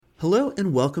Hello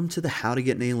and welcome to the How to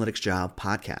Get an Analytics Job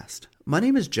podcast. My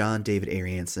name is John David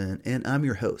Arianson and I'm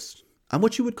your host. I'm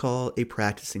what you would call a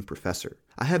practicing professor.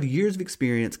 I have years of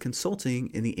experience consulting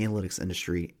in the analytics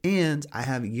industry, and I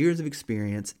have years of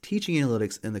experience teaching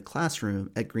analytics in the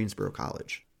classroom at Greensboro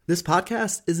College. This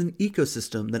podcast is an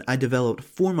ecosystem that I developed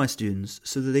for my students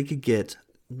so that they could get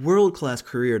world-class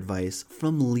career advice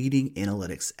from leading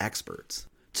analytics experts.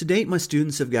 To date, my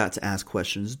students have got to ask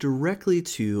questions directly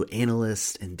to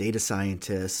analysts and data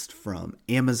scientists from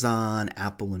Amazon,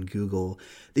 Apple, and Google.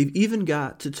 They've even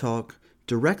got to talk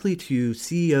directly to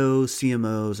CEOs,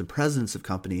 CMOs, and presidents of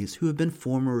companies who have been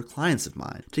former clients of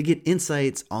mine to get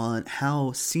insights on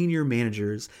how senior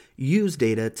managers use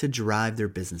data to drive their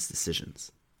business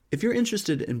decisions. If you're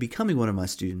interested in becoming one of my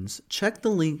students, check the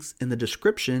links in the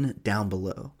description down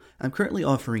below. I'm currently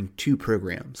offering two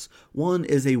programs. One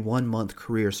is a 1-month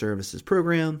career services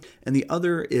program, and the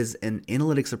other is an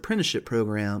analytics apprenticeship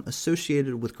program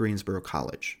associated with Greensboro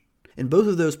College. In both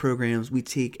of those programs, we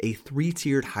take a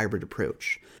 3-tiered hybrid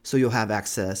approach. So you'll have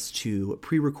access to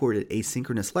pre-recorded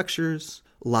asynchronous lectures,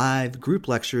 live group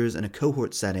lectures in a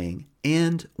cohort setting,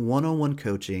 and one-on-one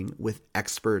coaching with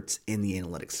experts in the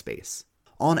analytics space.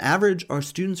 On average, our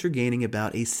students are gaining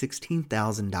about a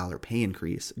 $16,000 pay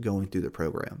increase going through the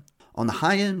program. On the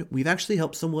high end, we've actually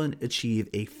helped someone achieve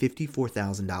a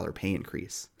 $54,000 pay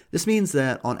increase. This means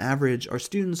that on average, our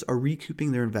students are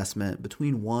recouping their investment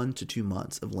between 1 to 2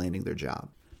 months of landing their job.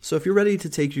 So if you're ready to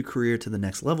take your career to the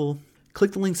next level,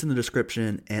 click the links in the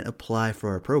description and apply for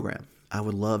our program. I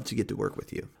would love to get to work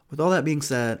with you. With all that being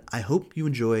said, I hope you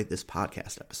enjoy this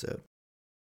podcast episode.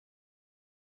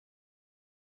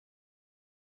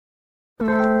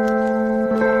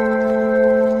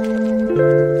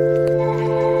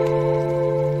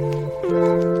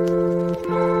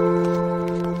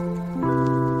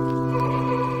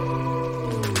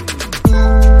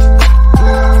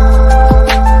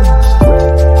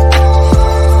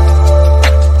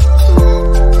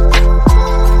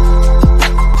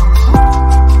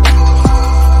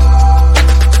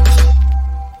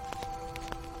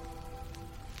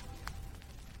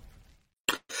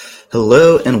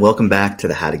 Hello and welcome back to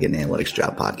the How to Get an Analytics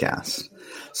Job podcast.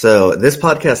 So this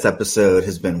podcast episode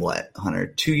has been what, Hunter,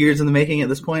 2 years in the making at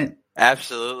this point?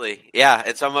 Absolutely. Yeah,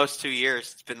 it's almost 2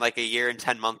 years. It's been like a year and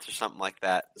 10 months or something like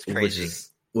that. It's crazy.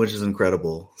 Which is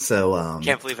incredible. So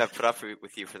can't believe I've put up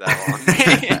with you for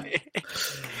that long.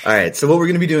 All right. So what we're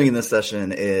going to be doing in this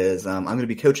session is I'm going to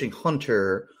be coaching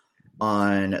Hunter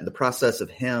on the process of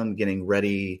him getting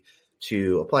ready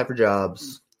to apply for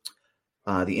jobs,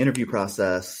 the interview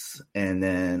process, and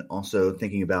then also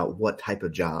thinking about what type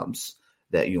of jobs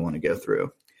that you want to go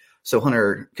through. So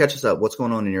Hunter, catch us up. What's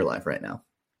going on in your life right now?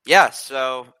 Yeah,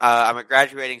 so I'm a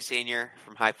graduating senior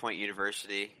from High Point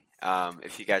University.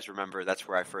 If you guys remember, that's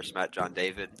where I first met John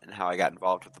David and how I got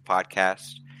involved with the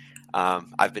podcast.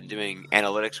 I've been doing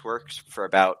analytics work for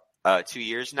about 2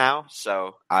 years now.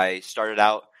 So I started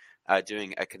out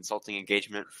doing a consulting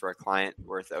engagement for a client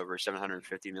worth over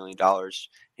 $750 million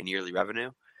in yearly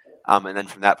revenue. And then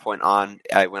from that point on,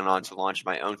 I went on to launch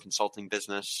my own consulting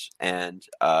business, and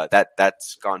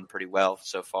that's gone pretty well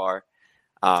so far.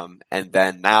 And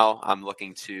then now I'm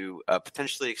looking to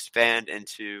potentially expand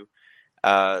into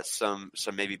some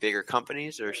maybe bigger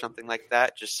companies or something like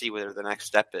that. Just see where the next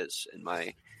step is in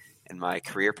my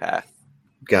career path.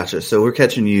 Gotcha. So we're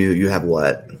catching you. You have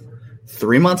what,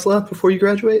 3 months left before you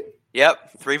graduate?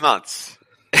 Yep, 3 months.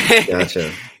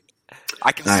 Gotcha.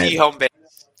 I can see home base.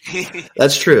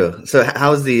 That's true. So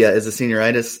how's is the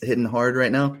senioritis hitting hard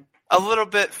right now? A little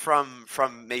bit from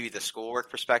maybe the schoolwork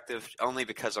perspective, only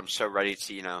because I'm so ready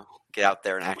to, get out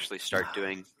there and actually start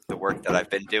doing the work that I've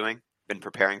been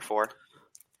preparing for.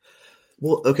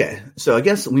 Well, okay. So I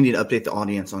guess we need to update the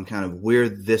audience on kind of where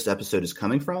this episode is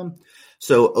coming from.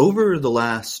 So over the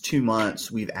last 2 months,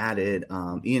 we've added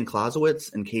Ian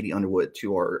Clausewitz and Katie Underwood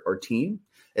to our team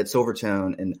at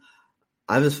Silvertone. And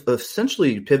I've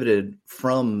essentially pivoted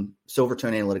from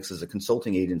Silvertone Analytics as a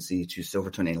consulting agency to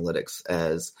Silvertone Analytics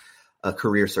as a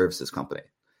career services company.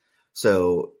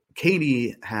 So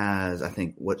Katie has, I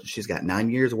think, she's got 9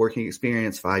 years of working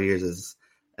experience, 5 years as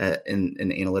in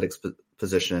an analytics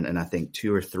position, and I think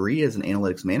 2 or 3 as an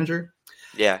analytics manager.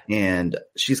 Yeah. And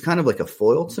she's kind of like a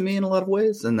foil to me in a lot of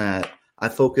ways, in that I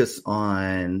focus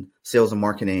on sales and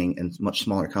marketing in much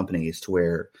smaller companies, to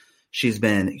where she's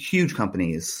been huge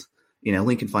companies,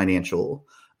 Lincoln Financial,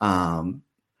 and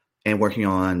working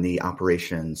on the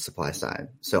operations supply side.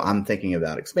 So I'm thinking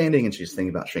about expanding and she's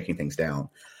thinking about shrinking things down.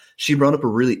 She brought up a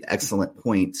really excellent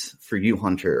point for you,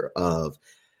 Hunter, of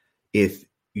if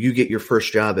you get your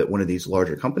first job at one of these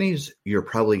larger companies, you're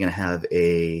probably going to have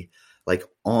a like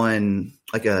on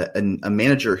like a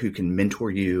manager who can mentor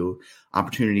you,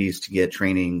 opportunities to get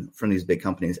training from these big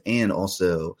companies. And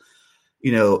also,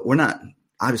 we're not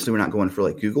going for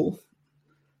like Google,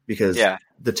 because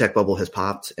the tech bubble has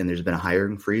popped and there's been a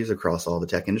hiring freeze across all the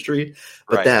tech industry,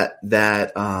 but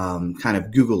that kind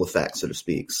of Google effect, so to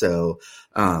speak. So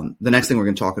the next thing we're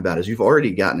going to talk about is you've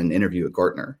already gotten an interview at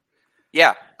Gartner.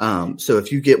 Yeah. So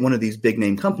if you get one of these big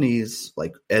name companies,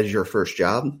 like as your first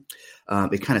job,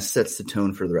 it kind of sets the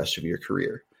tone for the rest of your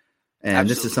career. And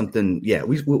Absolutely. This is something,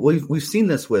 we've seen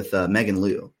this with Megan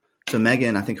Liu. So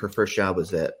Megan, I think her first job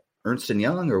was at Ernst &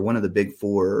 Young, or one of the big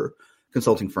four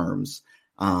consulting firms.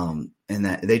 And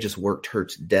that they just worked her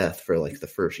to death for like the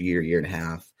first year and a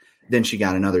half. Then she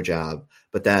got another job,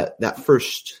 but that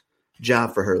first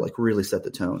job for her like really set the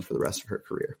tone for the rest of her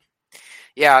career.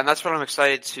 Yeah, and that's what I'm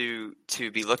excited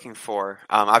to be looking for.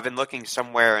 I've been looking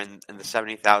somewhere in the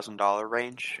 $70,000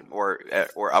 range or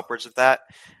upwards of that.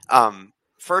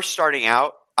 First starting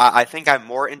out, I think I'm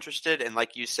more interested in,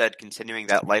 like you said, continuing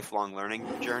that lifelong learning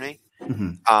journey.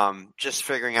 Mm-hmm. Just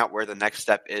figuring out where the next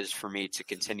step is for me to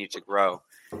continue to grow.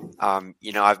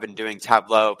 I've been doing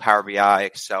Tableau, Power BI,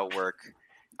 Excel work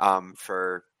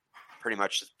for pretty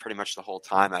much the whole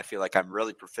time. I feel like I'm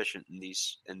really proficient in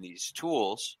these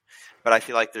tools, but I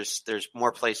feel like there's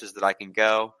more places that I can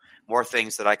go, more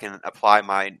things that I can apply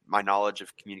my knowledge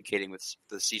of communicating with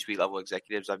the C-suite level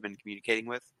executives I've been communicating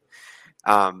with.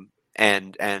 I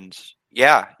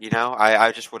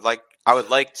would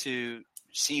like to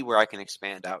see where I can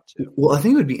expand out to. Well, I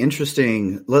think it would be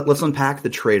interesting. Let's unpack the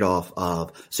trade-off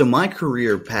of, so my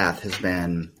career path has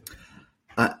been,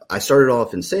 I started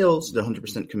off in sales, did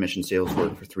 100% commission sales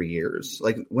work for 3 years.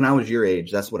 Like when I was your age,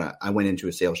 that's what I went into,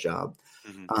 a sales job.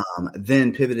 Mm-hmm.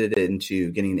 Then pivoted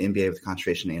into getting an MBA with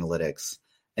concentration in analytics,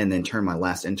 and then turned my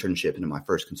last internship into my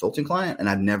first consulting client. And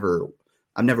I've never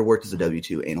worked as a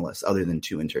W-2 analyst other than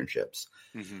 2 internships.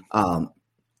 Mm-hmm.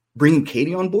 Bringing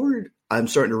Katie on board, I'm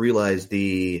starting to realize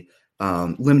the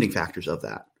limiting factors of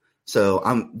that.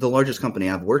 So the largest company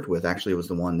I've worked with actually was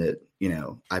the one that,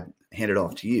 I handed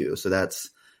off to you. So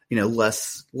that's,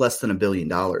 less than $1 billion,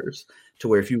 to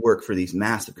where if you work for these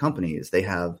massive companies, they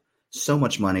have so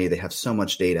much money, they have so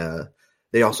much data.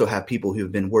 They also have people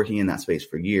who've been working in that space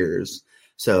for years.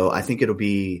 So I think it'll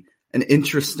be an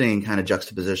interesting kind of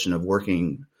juxtaposition of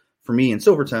working for me in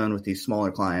Silvertone with these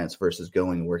smaller clients versus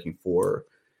going and working for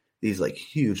these like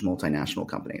huge multinational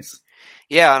companies.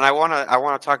 Yeah, and I want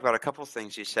to talk about a couple of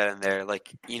things you said in there. Like,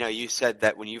 you said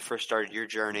that when you first started your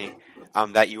journey,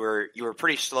 that you were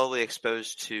pretty slowly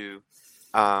exposed to,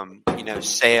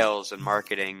 sales and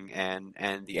marketing and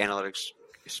the analytics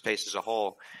space as a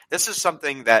whole. This is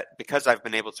something that, because I've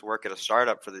been able to work at a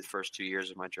startup for the first 2 years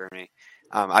of my journey,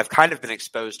 I've kind of been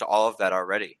exposed to all of that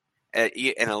already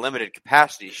in a limited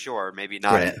capacity. Sure, maybe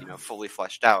not, right, fully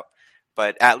fleshed out,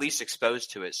 but at least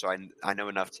exposed to it. So I know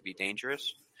enough to be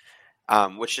dangerous.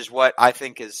 Which is what I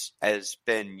think has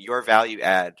been your value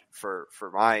add for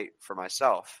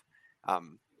myself,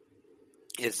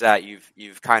 is that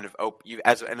you've kind of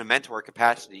as in a mentor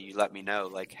capacity, you let me know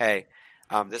like, hey,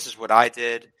 this is what I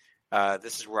did,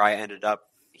 this is where I ended up.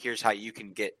 Here's how you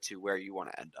can get to where you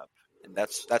want to end up, and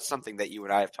that's something that you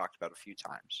and I have talked about a few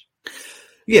times.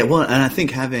 Yeah, well, and I think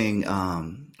having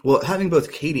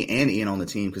both Katie and Ian on the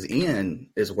team, because Ian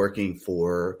is working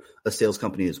for a sales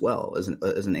company as well as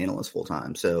an analyst full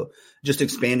time. So just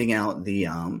expanding out the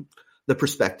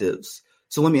perspectives.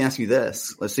 So let me ask you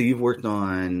this: let's say you've worked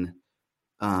on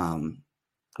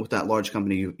with that large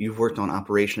company, you've worked on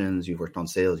operations, you've worked on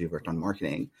sales, you've worked on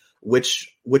marketing.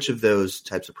 Which of those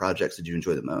types of projects did you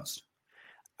enjoy the most?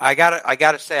 I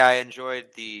gotta say I enjoyed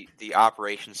the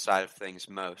operations side of things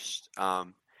most.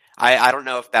 I don't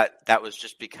know if that was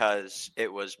just because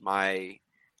it was my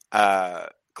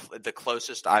the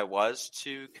closest I was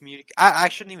to communicate. I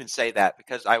shouldn't even say that,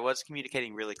 because I was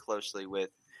communicating really closely with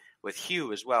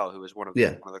Hugh as well, who was one of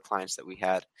the clients that we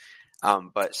had.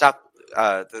 But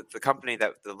the company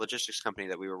the logistics company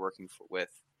that we were working with,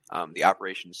 the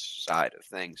operations side of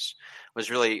things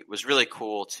was really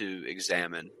cool to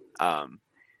examine.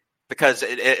 Because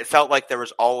it felt like there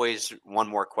was always one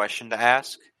more question to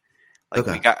ask. Like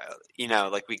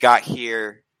we got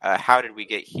here. How did we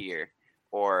get here?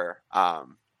 Or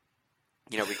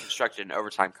we constructed an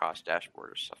overtime cost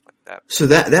dashboard or stuff like that. So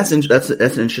that's an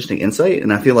interesting insight,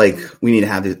 and I feel like we need to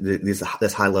have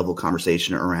this high level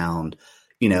conversation around,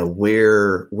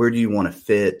 where do you want to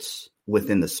fit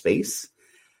within the space,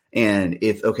 and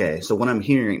so what I'm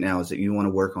hearing now is that you want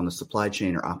to work on the supply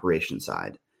chain or operations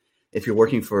side. If you're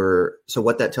working so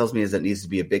what that tells me is that it needs to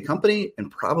be a big company and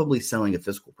probably selling a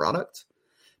physical product,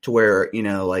 to where,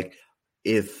 like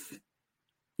if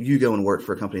you go and work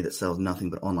for a company that sells nothing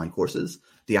but online courses,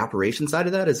 the operation side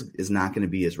of that is not going to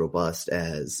be as robust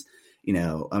as, we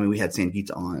had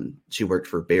Sangeeta on. She worked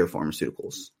for Bayer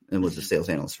Pharmaceuticals and was a sales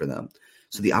analyst for them.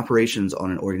 So the operations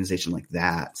on an organization like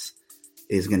that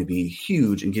is going to be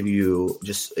huge and give you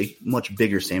just a much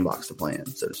bigger sandbox to play in,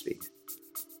 so to speak.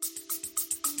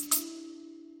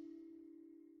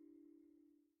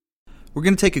 We're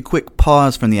going to take a quick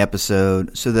pause from the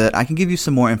episode so that I can give you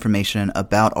some more information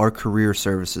about our career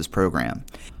services program.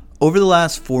 Over the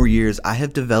last 4 years, I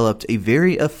have developed a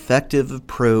very effective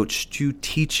approach to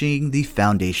teaching the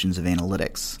foundations of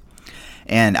analytics.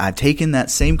 And I've taken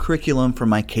that same curriculum from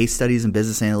my case studies and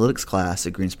business analytics class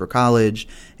at Greensboro College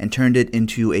and turned it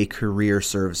into a career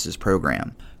services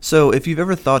program. So if you've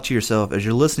ever thought to yourself as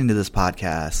you're listening to this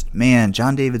podcast, man,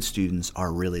 John David students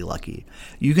are really lucky.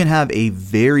 You can have a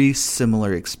very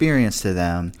similar experience to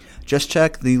them. Just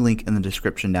check the link in the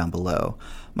description down below.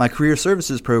 My career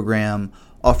services program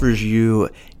offers you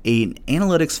an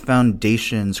analytics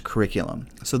foundations curriculum.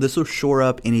 So this will shore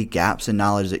up any gaps in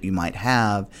knowledge that you might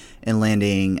have in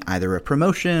landing either a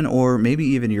promotion or maybe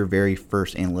even your very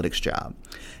first analytics job.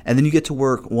 And then you get to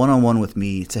work one-on-one with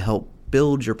me to help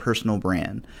build your personal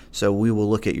brand. So we will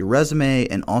look at your resume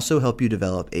and also help you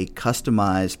develop a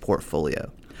customized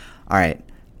portfolio. All right,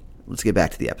 let's get back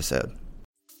to the episode.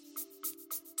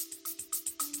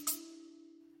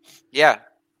 Yeah,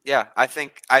 I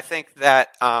think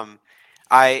that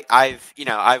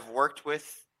I've worked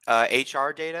with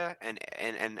HR data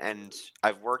and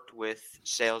I've worked with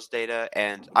sales data,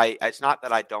 and it's not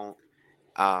that I don't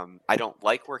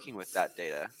like working with that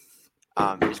data.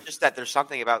 It's just that there's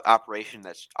something about operations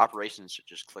that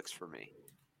just clicks for me.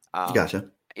 Gotcha.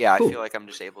 Yeah, cool. I feel like I'm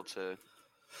just able to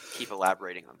keep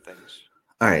elaborating on things.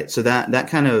 All right, so that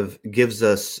kind of gives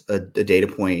us a data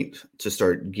point to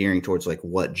start gearing towards like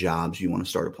what jobs you want to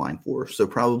start applying for. So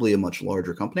probably a much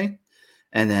larger company,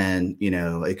 and then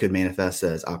it could manifest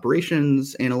as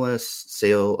operations analyst,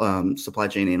 supply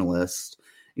chain analyst,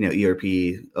 ERP,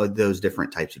 those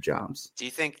different types of jobs. Do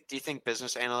you think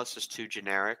business analyst is too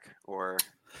generic, or?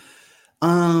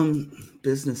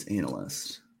 Business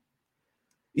analyst.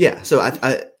 Yeah, so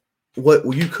what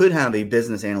you could have a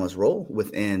business analyst role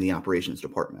within the operations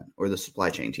department or the supply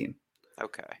chain team.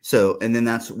 Okay. So, and then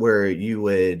that's where you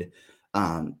would,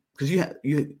 because you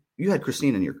had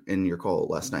Christine in your call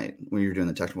last night when you were doing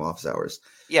the technical office hours.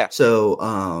 Yeah.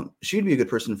 So, she'd be a good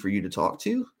person for you to talk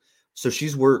to. So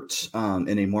she's worked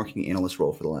in a marketing analyst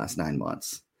role for the last 9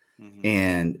 months,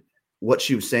 and what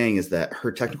she was saying is that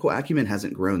her technical acumen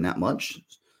hasn't grown that much.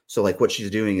 So like what she's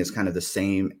doing is kind of the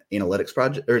same analytics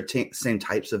project or same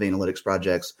types of analytics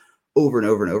projects over and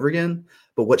over and over again.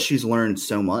 But what she's learned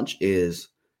so much is,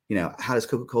 how does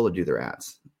Coca-Cola do their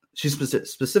ads? She's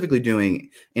specifically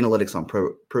doing analytics on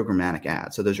programmatic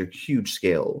ads. So those are huge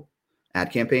scale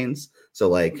ad campaigns. So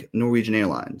like Norwegian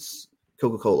Airlines,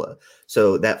 Coca-Cola.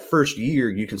 So that first year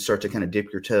you can start to kind of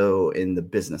dip your toe in the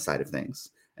business side of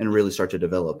things and really start to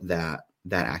develop that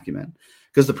acumen.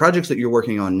 Because the projects that you're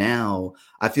working on now,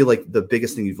 I feel like the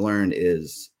biggest thing you've learned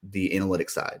is the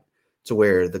analytics side, to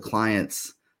where the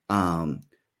clients,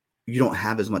 you don't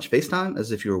have as much face time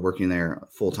as if you were working there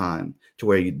full time, to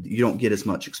where you don't get as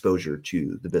much exposure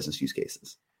to the business use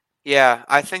cases. Yeah,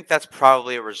 I think that's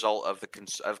probably a result of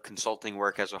of consulting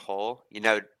work as a whole.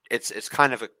 It's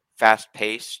kind of a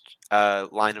fast-paced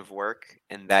line of work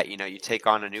in that you take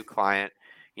on a new client.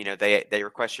 They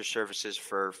request your services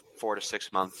for 4 to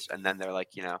 6 months, and then they're like,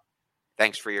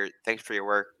 thanks for your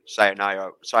work,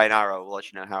 sayonara. We'll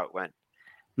let you know how it went.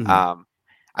 Mm-hmm.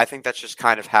 I think that's just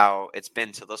kind of how it's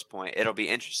been to this point. It'll be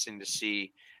interesting to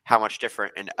see how much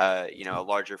different a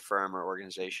larger firm or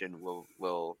organization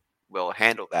will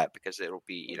handle that, because it'll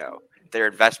be their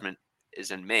investment is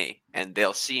in me, and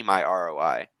they'll see my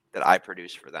ROI that I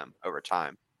produce for them over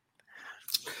time.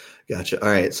 Gotcha. All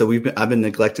right. So I've been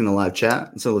neglecting the live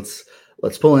chat. So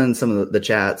let's pull in some of the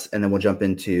chats, and then we'll jump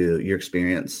into your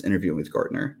experience interviewing with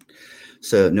Gartner.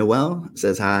 So Noel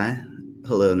says hi.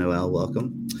 Hello, Noel.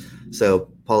 Welcome.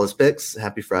 So Paula Spix,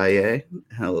 happy Friday.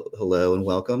 Hello and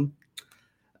welcome.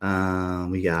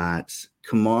 We got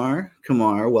Kamar.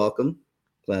 Kamar, welcome.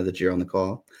 Glad that you're on the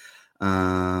call.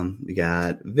 We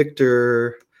got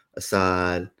Victor,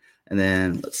 Assad, and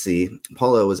then let's see.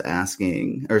 Paula was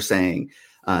saying,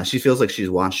 she feels like she's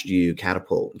watched you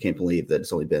catapult. Can't believe that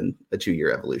it's only been a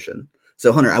 2-year evolution.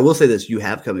 So Hunter, I will say this: you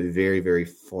have come a very, very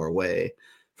far way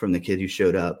from the kid who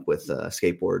showed up with a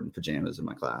skateboard and pajamas in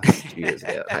my class 2 years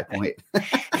ago at High Point.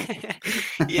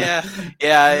 Yeah.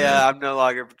 I'm no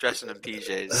longer dressing in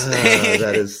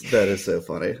PJs. That is so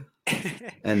funny.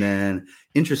 And then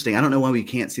interesting, I don't know why we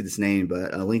can't see this name,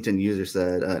 but a LinkedIn user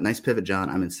said, nice pivot, John.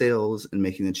 I'm in sales and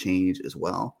making the change as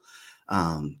well.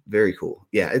 Very cool.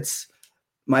 Yeah, it's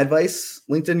my advice,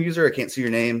 LinkedIn user, I can't see your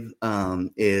name,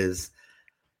 is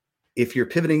if you're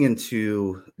pivoting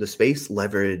into the space,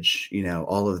 leverage,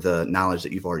 all of the knowledge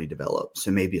that you've already developed.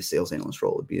 So maybe a sales analyst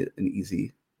role would be an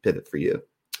easy pivot for you.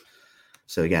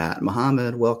 So yeah,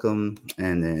 Mohammed, welcome.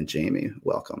 And then Jamie,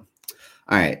 welcome.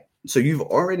 All right. So you've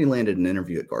already landed an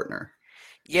interview at Gartner.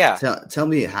 Yeah. Tell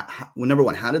me, number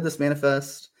one, how did this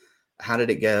manifest? How did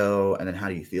it go? And then how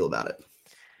do you feel about it?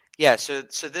 Yeah, so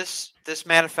this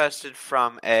manifested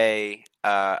from a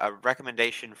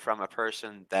recommendation from a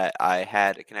person that I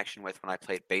had a connection with when I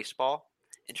played baseball.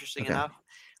 Interesting enough,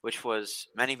 which was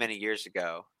many years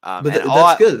ago. But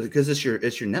that's good because it's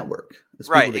your network. It's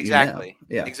right, exactly.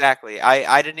 Yeah, exactly.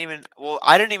 I didn't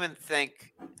even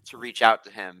think to reach out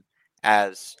to him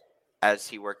as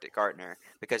he worked at Gartner,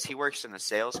 because he works in the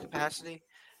sales capacity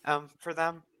for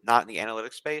them, not in the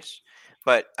analytics space.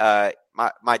 But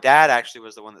my dad actually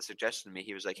was the one that suggested to me.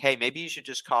 He was like, "Hey, maybe you should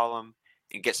just call him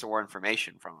and get some more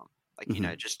information from him.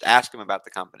 Like, just ask him about the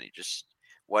company. Just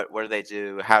what do they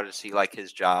do? How does he like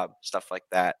his job? Stuff like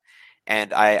that."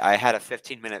 And I had a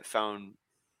 15-minute phone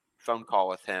call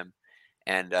with him,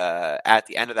 and at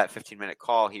the end of that 15-minute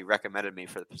call, he recommended me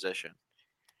for the position.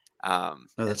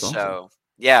 That's awesome. So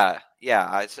yeah.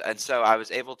 And so I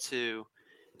was able to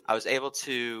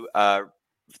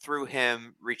through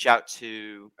him reach out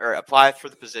to or apply for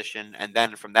the position, and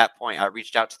then from that point I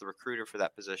reached out to the recruiter for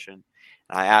that position,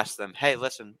 and I asked them, "Hey,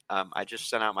 listen, I just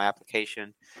sent out my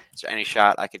application. Is there any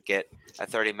shot I could get a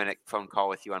 30-minute phone call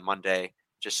with you on Monday,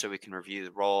 just so we can review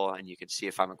the role and you can see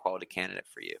if I'm a quality candidate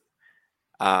for you?"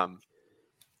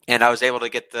 And I was able to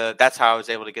get that's how I was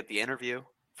able to get the interview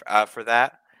for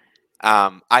that.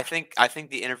 I think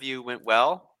the interview went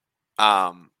well.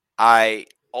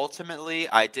 Ultimately,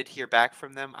 I did hear back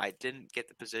from them. I didn't get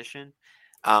the position,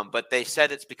 but they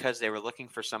said it's because they were looking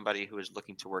for somebody who was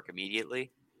looking to work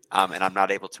immediately, and I'm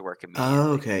not able to work immediately.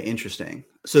 Oh, okay, interesting.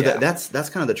 So that's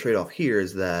kind of the trade-off here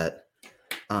is that,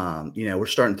 we're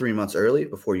starting 3 months early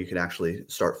before you could actually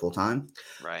start full-time.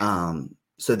 Right.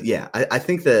 So yeah, I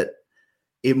think that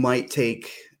it might take,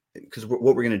 because what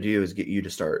we're going to do is get you to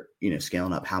start,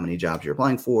 scaling up how many jobs you're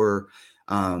applying for.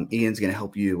 Ian's going to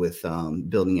help you with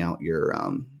building out your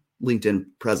LinkedIn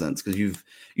presence, because you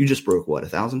just broke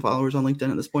 1,000 followers on LinkedIn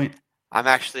at this point. I'm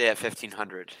actually at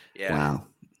 1,500. Yeah. Wow.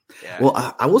 Yeah.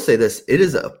 Well, I will say this: it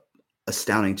is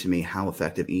astounding to me how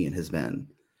effective Ian has been.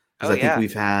 Because I think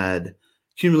we've had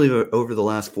cumulatively over the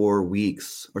last 4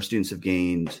 weeks, our 8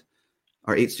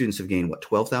 students have gained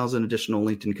 12,000 additional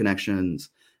LinkedIn connections,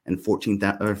 and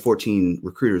 14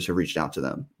 recruiters have reached out to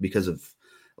them because of.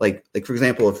 Like for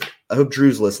example, I hope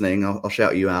Drew's listening, I'll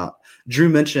shout you out. Drew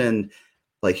mentioned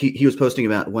he was posting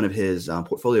about one of his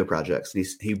portfolio projects, and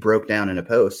he broke down in a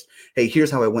post, "Hey, here's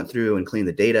how I went through and cleaned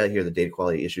the data. Here are the data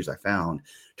quality issues I found."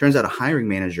 Turns out a hiring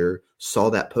manager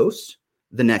saw that post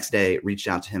the next day, reached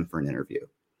out to him for an interview.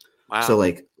 Wow.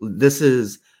 So this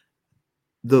is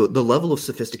the level of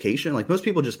sophistication. Most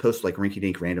people just post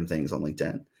rinky-dink random things on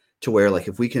LinkedIn, to where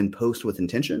if we can post with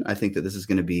intention, I think that this is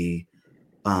going to be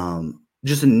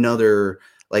just another,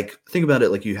 think about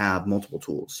it, you have multiple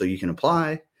tools. So you can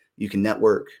apply, you can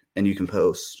network, and you can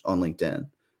post on LinkedIn.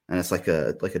 And it's like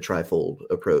a trifold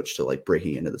approach to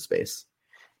breaking into the space.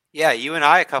 Yeah, you and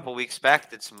I a couple weeks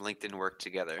back did some LinkedIn work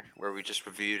together, where we just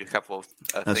reviewed a couple of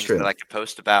things that I could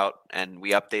post about, and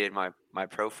we updated my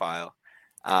profile.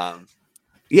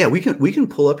 Yeah, we can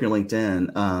pull up your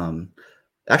LinkedIn.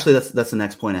 Actually, that's the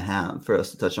next point I have for us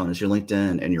to touch on, is your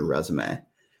LinkedIn and your resume.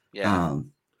 Yeah.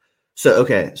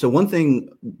 So one thing,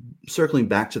 circling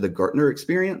back to the Gartner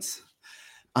experience,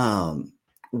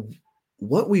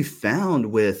 what we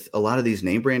found with a lot of these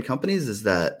name brand companies is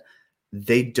that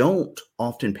they don't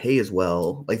often pay as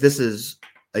well. This is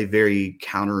a very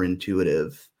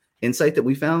counterintuitive insight that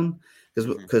we found,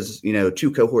 because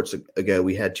 2 cohorts ago,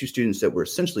 we had 2 students that were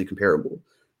essentially comparable.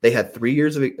 They had 3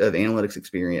 years of analytics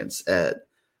experience at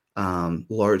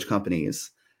large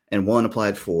companies. And one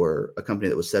applied for a company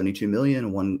that was 72 million,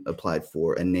 and one applied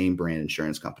for a name brand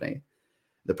insurance company.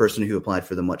 The person who applied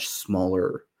for the much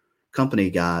smaller company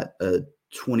got a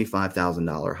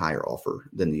 $25,000 higher offer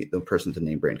than the person at the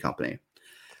name brand company.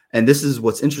 And this is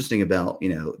what's interesting about,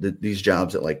 these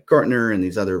jobs at Gartner and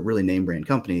these other really name brand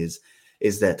companies,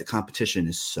 is that the competition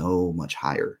is so much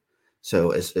higher.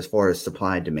 So as far as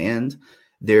supply and demand,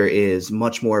 there is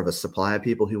much more of a supply of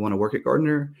people who want to work at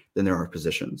Gartner than there are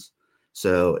positions.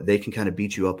 So they can kind of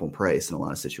beat you up on price in a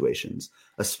lot of situations,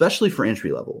 especially for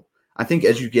entry level. I think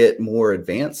as you get more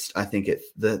advanced, I think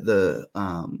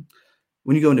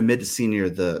when you go into mid to senior,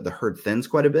 the herd thins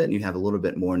quite a bit and you have a little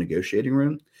bit more negotiating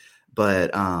room. But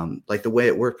like the way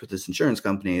it worked with this insurance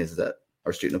company is that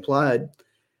our student applied,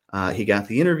 he got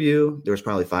the interview. There was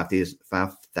probably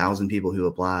 5,000 people who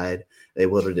applied. They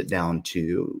whittled it down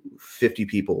to 50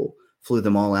 people, flew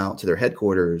them all out to their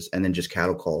headquarters, and then just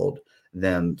cattle called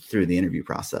them through the interview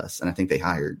process. And I think they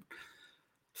hired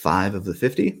 5 of the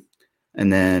 50.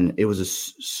 And then it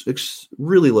was a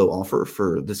really low offer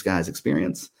for this guy's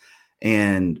experience.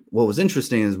 And what was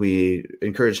interesting is we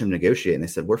encouraged him to negotiate, and they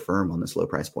said, we're firm on this low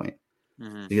price point.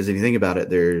 Mm-hmm. Because if you think about it,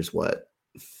 there's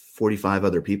 45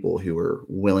 other people who are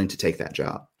willing to take that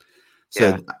job.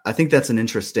 So I think that's an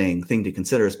interesting thing to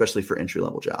consider, especially for entry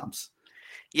level jobs.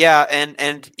 Yeah.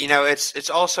 And, it's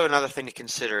also another thing to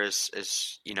consider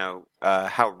is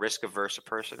how risk averse a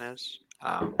person is.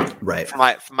 Right. For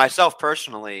myself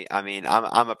personally, I mean,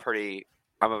 I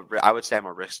would say I'm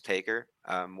a risk taker,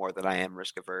 more than I am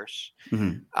risk averse.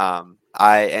 Mm-hmm.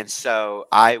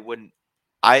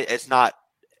 It's not,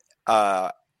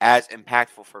 as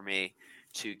impactful for me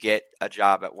to get a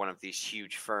job at one of these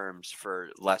huge firms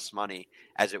for less money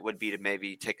as it would be to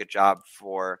maybe take a job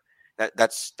for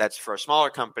that's for a smaller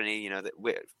company, that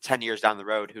 10 years down the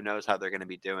road, who knows how they're going to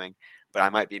be doing, but I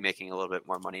might be making a little bit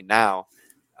more money now.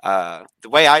 The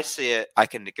way I see it, I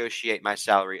can negotiate my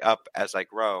salary up as I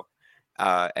grow,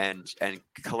 and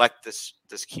collect this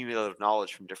cumulative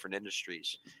knowledge from different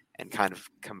industries and kind of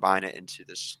combine it into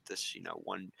this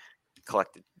one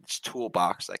collected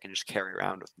toolbox that I can just carry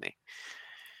around with me.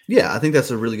 Yeah, I think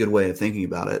that's a really good way of thinking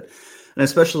about it. And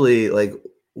especially like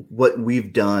what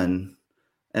we've done,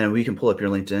 and we can pull up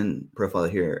your LinkedIn profile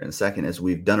here in a second, is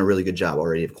we've done a really good job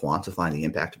already of quantifying the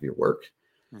impact of your work.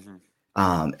 Mm-hmm.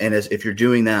 And if you're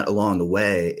doing that along the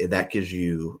way, that gives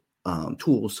you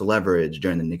tools to leverage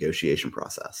during the negotiation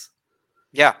process.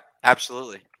 Yeah,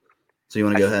 absolutely. So you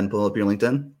want to go ahead and pull up your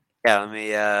LinkedIn? Yeah, let me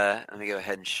go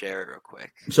ahead and share it real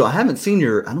quick. So I don't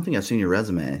think I've seen your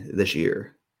resume this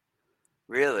year.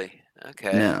 Really?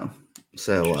 Okay. No.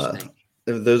 So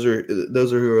if those are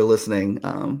who are listening,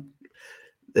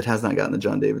 it has not gotten the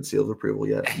John David seal of approval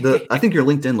yet. I think your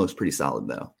LinkedIn looks pretty solid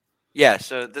though. Yeah,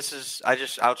 so this is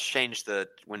I'll change the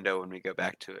window when we go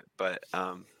back to it, but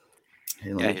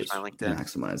hey, let me just my LinkedIn.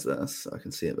 Maximize this so I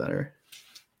can see it better.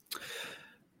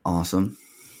 Awesome.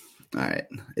 All right.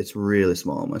 It's really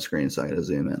small on my screen, so I got to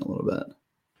zoom in a little bit.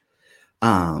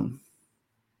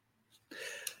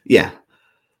 Yeah.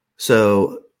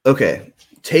 So, okay.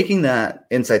 Taking that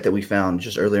insight that we found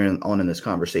just earlier on in this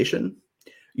conversation,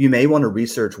 you may want to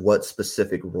research what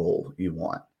specific role you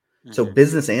want. Mm-hmm. So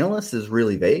business analyst is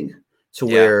really vague to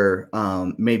where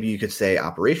maybe you could say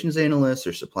operations analyst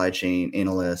or supply chain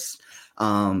analyst.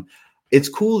 It's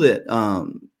cool that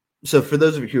so for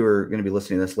those of you who are going to be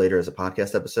listening to this later as a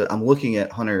podcast episode, I'm looking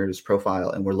at Hunter's profile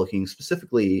and we're looking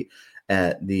specifically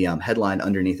at the headline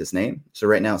underneath his name. So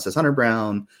right now it says Hunter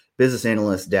Brown, business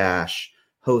analyst --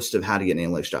 host of How to Get an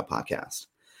Analytics Job podcast.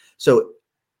 So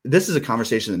this is a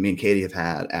conversation that me and Katie have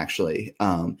had, actually.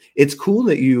 It's cool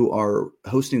that you are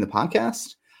hosting the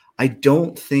podcast. I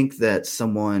don't think that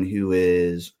someone who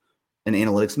is an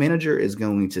analytics manager is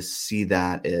going to see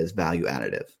that as value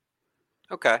additive.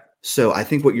 Okay. So I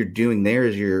think what you're doing there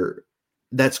is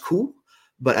that's cool.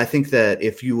 But I think that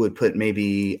if you would put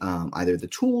maybe either the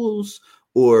tools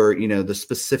or, the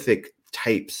specific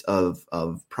types of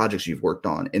projects you've worked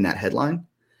on in that headline,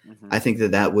 mm-hmm. I think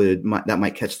that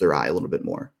might catch their eye a little bit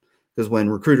more. Because when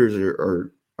recruiters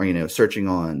are searching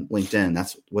on LinkedIn,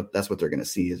 that's what they're going to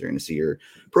see. Is they're going to see your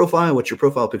profile. What your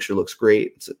profile picture looks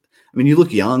great. You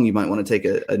look young. You might want to take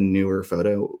a newer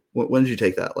photo. When did you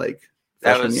take that? Like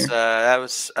freshman year? That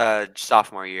was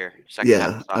sophomore year.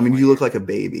 Yeah, you look like a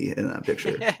baby in that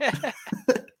picture.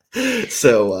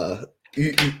 So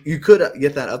you could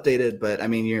get that updated, but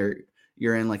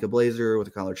you're in like a blazer with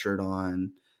a collared shirt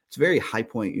on. It's very High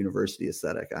Point University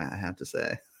aesthetic, I have to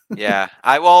say. Yeah.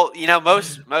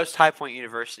 Most High Point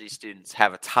University students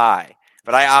have a tie,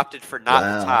 but I opted for not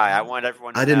the tie. I want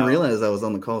everyone to know. I didn't realize I was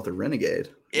on the call with a renegade.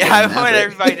 Yeah, I want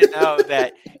everybody to know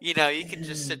that, you can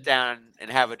just sit down and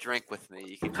have a drink with me.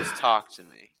 You can just talk to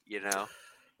me,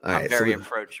 I'm very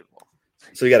approachable.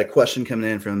 So we got a question coming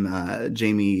in from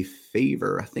Jamie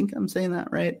Favor. I think I'm saying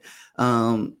that right.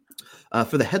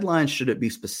 For the headline, should it be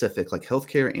specific, like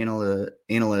healthcare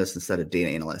analyst instead of data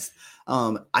analyst?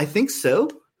 I think so.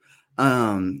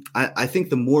 I think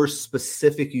the more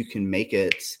specific you can make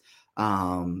it,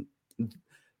 I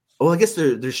guess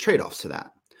there's trade-offs to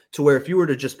that. to where if you were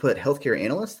to just put healthcare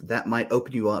analyst, that might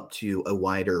open you up to a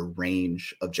wider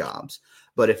range of jobs.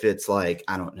 But if it's like,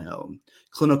 I don't know,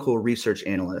 clinical research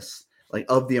analyst, like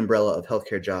of the umbrella of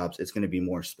healthcare jobs, it's going to be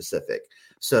more specific.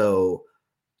 So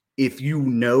if you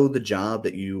know the job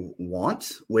that you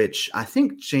want, which I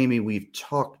think, Jamie, we've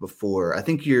talked before, I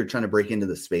think you're trying to break into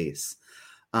the space.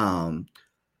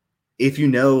 If you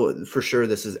know for sure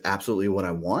this is absolutely what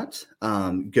I want,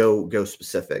 go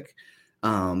specific.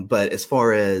 But as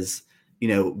far as,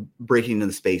 breaking into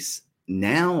the space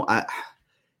now,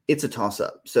 it's a toss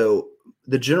up. So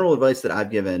the general advice that I've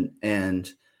given,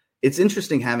 and it's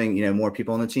interesting having, more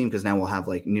people on the team, because now we'll have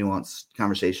like nuanced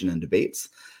conversation and debates.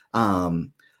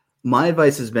 My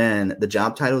advice has been the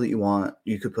job title that you want,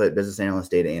 you could put business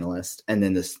analyst, data analyst, and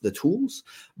then the tools.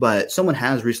 But someone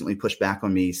has recently pushed back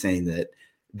on me saying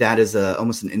that is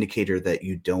almost an indicator that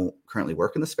you don't currently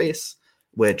work in the space,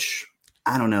 which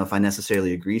I don't know if I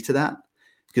necessarily agree to that,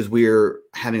 because we're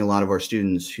having a lot of our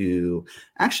students who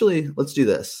actually, let's do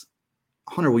this.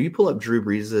 Hunter, will you pull up Drew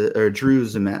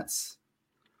Zemet's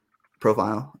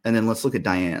profile? And then let's look at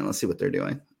Diane. Let's see what they're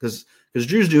doing. Because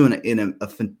Drew's doing a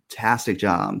fantastic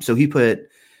job. So he put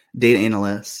data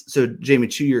analyst. So Jamie,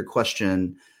 to your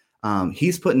question,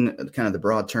 he's putting kind of the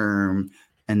broad term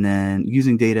and then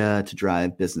using data to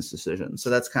drive business decisions. So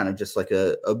that's kind of just like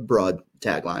a broad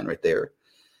tagline right there.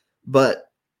 But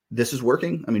this is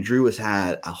working. I mean, Drew has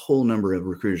had a whole number of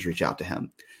recruiters reach out to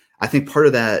him. I think part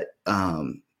of that,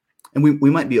 and we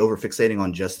might be over fixating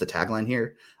on just the tagline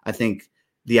here. I think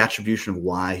the attribution of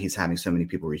why he's having so many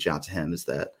people reach out to him is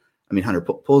that, I mean, Hunter,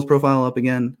 pull his profile up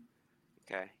again.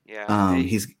 Okay. Yeah.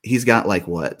 He's got like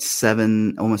what,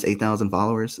 7, almost 8,000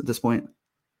 followers at this point.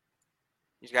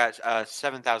 He's got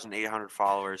 7,800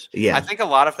 followers. Yeah. I think a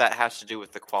lot of that has to do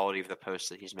with the quality of the posts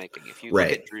that he's making. If you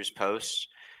look at Drew's posts,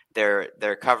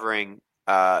 they're covering.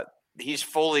 He's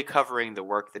fully covering the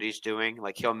work that he's doing.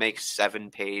 Like he'll make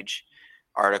 7-page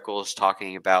articles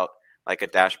talking about like a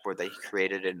dashboard that he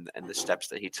created and the steps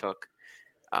that he took.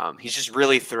 He's just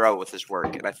really thorough with his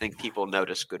work, and I think people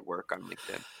notice good work on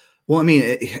LinkedIn. Well, I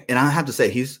mean, and I have to say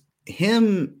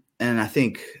him, and I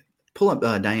think pull up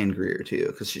Diane Greer too,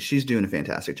 because she's doing a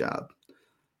fantastic job.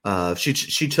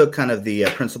 She took kind of the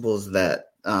principles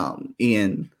that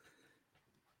Ian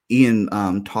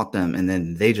taught them, and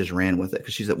then they just ran with it,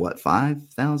 because she's at what,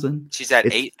 5,000? She's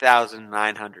at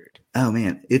 8,900. Oh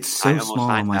man, it's so small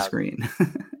 9, on my screen.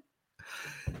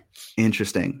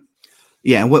 Interesting.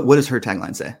 Yeah, and what does her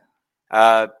tagline say?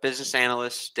 Business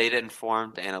analyst, data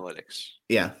informed analytics.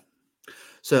 Yeah.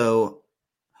 So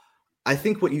I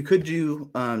think what you could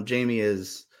do, Jamie,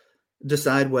 is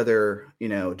decide whether,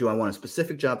 do I want a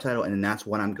specific job title, and then that's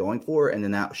what I'm going for. And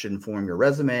then that should inform your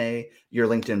resume, your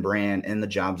LinkedIn brand, and the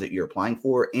jobs that you're applying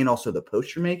for, and also the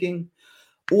posts you're making.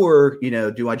 Or,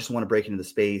 do I just want to break into the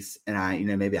space, and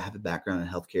maybe I have a background in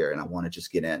healthcare and I want to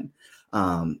just get in.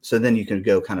 So then you can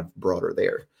go kind of broader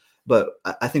there. But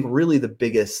I think really the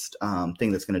biggest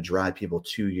thing that's going to drive people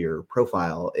to your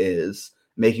profile is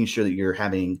making sure that you're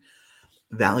having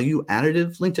value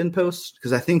additive LinkedIn posts.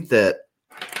 Because I think that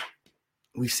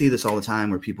we see this all the time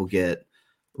where people get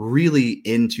really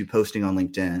into posting on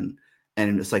LinkedIn,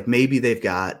 and it's like maybe they've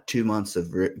got 2 months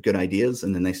of good ideas,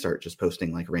 and then they start just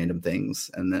posting like random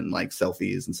things and then like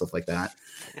selfies and stuff like that.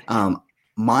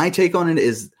 My take on it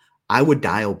is I would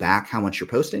dial back how much you're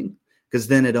posting, because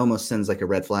then it almost sends like a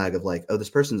red flag of like, oh, this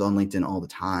person's on LinkedIn all the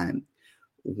time.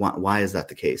 Why is that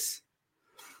the case?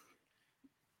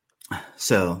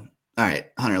 So, all right,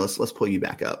 Hunter, let's pull you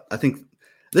back up. I think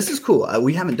this is cool.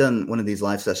 We haven't done one of these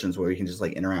live sessions where we can just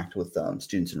like interact with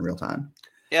students in real time.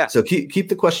 Yeah. So keep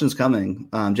the questions coming.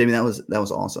 Jamie, that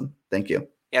was awesome. Thank you.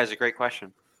 Yeah, it was a great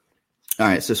question. All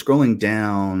right. So scrolling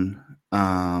down,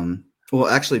 well,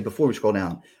 actually, before we scroll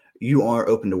down, you are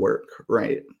open to work,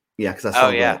 right? Yeah, because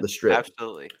I saw the strip.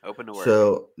 Absolutely. Open to work.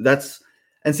 So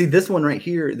see this one right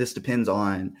here, this depends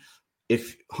on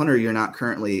if, Hunter, you're not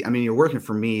currently, I mean, you're working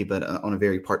for me, but on a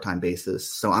very part-time basis.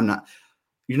 So you're not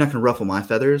going to ruffle my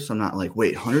feathers. So I'm not like,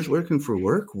 wait, Hunter's working for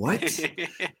work? What?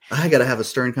 I got to have a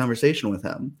stern conversation with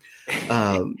him.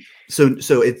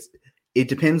 So it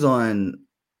depends on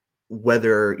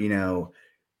whether, you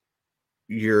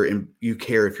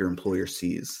care if your employer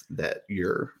sees that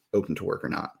you're open to work or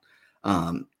not.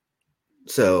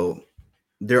 So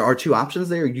there are 2 options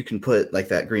there. You can put like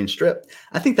that green strip.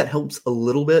 I think that helps a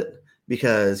little bit,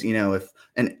 because, if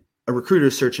a recruiter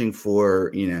is searching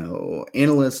for,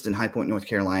 analyst in High Point, North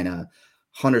Carolina,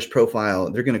 Hunter's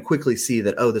profile, they're going to quickly see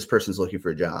that, oh, this person's looking for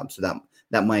a job. So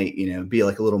that might, be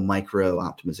like a little micro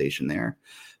optimization there.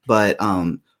 But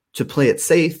to play it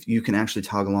safe, you can actually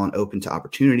toggle on open to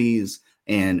opportunities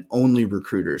and only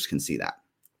recruiters can see that.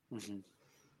 Mm-hmm.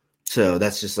 So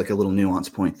that's just like a little nuance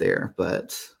point there,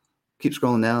 but keep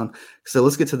scrolling down. So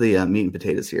let's get to the meat and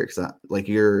potatoes here, because like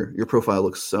your profile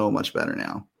looks so much better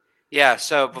now. Yeah.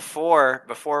 So before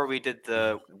we did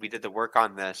the work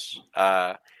on this,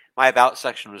 my about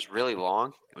section was really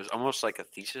long. It was almost like a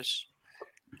thesis.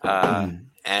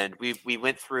 And we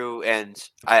went through, and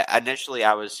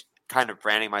I was kind of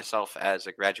branding myself as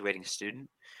a graduating student,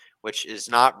 which is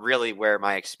not really where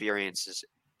my experience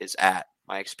is at.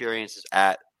 My experience is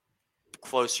at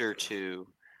closer to.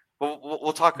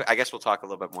 We'll talk. I guess we'll talk a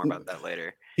little bit more about that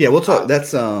later. Yeah, we'll talk.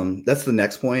 That's the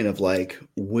next point of like,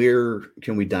 where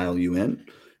can we dial you in?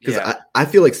 Because I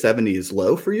feel like 70 is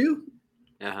low for you.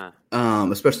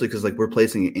 Especially because like we're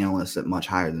placing analysts at much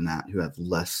higher than that who have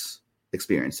less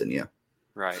experience than you.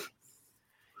 Right.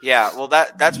 Yeah. Well,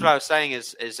 that's what I was saying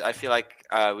is I feel like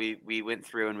we went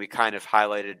through and we kind of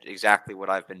highlighted exactly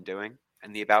what I've been doing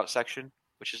in the about section,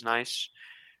 which is nice.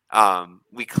 And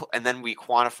then we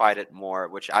quantified it more,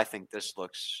 which I think this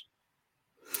looks.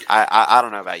 I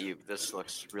don't know about you, but this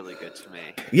looks really good to me.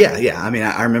 Yeah. I mean,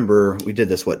 I remember we did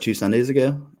this 2 Sundays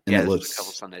ago, and it looks a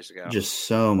couple Sundays ago, just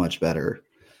so much better.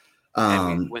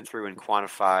 And we went through and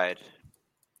quantified.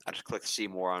 I just clicked see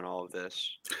more on all of this.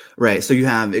 Right. So you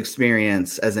have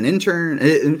experience as an intern,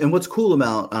 and what's cool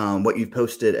about what you've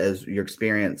posted as your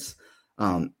experience.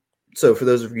 So for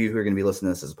those of you who are going to be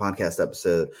listening to this as a podcast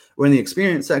episode, we're in the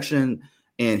experience section,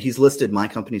 and he's listed my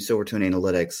company, Silvertone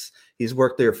Analytics. He's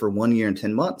worked there for 1 year and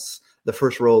 10 months. The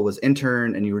first role was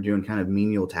intern, and you were doing kind of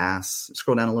menial tasks.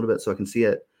 Scroll down a little bit so I can see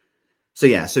it. So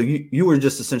yeah, so you were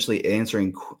just essentially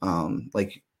answering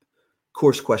like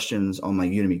course questions on my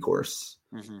Udemy course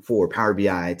for Power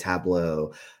BI,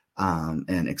 Tableau,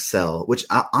 and Excel, which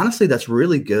honestly, that's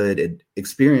really good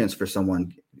experience for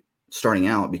someone starting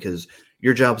out, because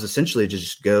your job is essentially to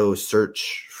just go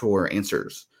search for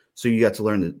answers. So you got to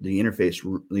learn the interface,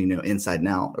 inside and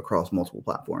out across multiple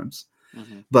platforms.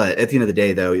 But at the end of the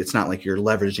day, though, it's not like you're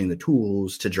leveraging the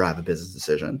tools to drive a business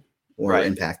decision or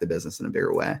impact the business in a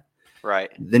bigger way.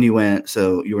 Right. Then you were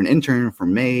an intern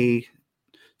from May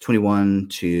 21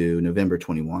 to November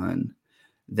 21,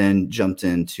 then jumped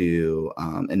into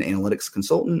an analytics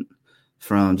consultant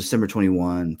from December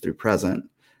 21 through present.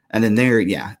 And then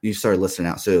you started listing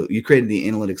out. So you created the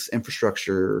analytics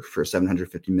infrastructure for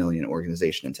 750 million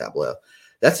organization in Tableau.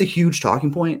 That's a huge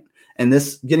talking point. And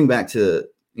this, getting back to,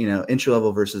 entry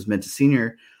level versus mid to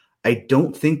senior, I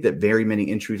don't think that very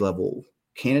many entry level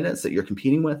candidates that you're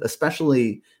competing with,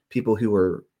 especially people who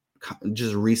are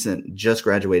just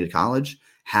graduated college,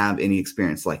 have any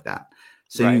experience like that.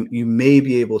 So you may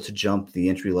be able to jump the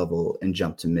entry level and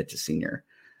jump to mid to senior.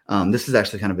 This is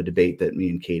actually kind of a debate that me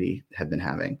and Katie have been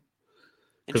having,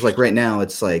 because like right now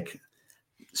it's like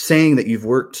saying that you've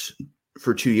worked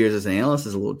for 2 years as an analyst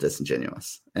is a little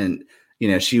disingenuous. And,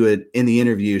 she would, in the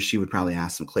interview, she would probably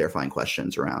ask some clarifying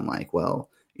questions around like, well,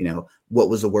 what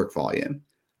was the work volume?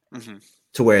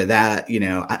 To where that,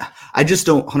 I just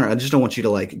don't want you to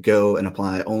like go and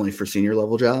apply only for senior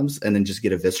level jobs and then just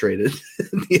get eviscerated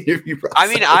in the interview process. I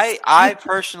mean, I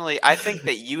personally, I think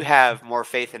that you have more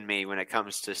faith in me when it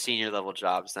comes to senior level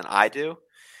jobs than I do.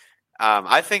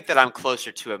 I think that I'm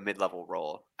closer to a mid-level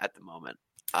role at the moment.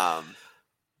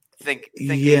 Think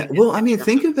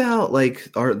about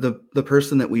like the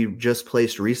person that we just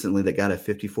placed recently that got a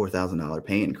 $54,000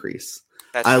 pay increase.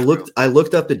 I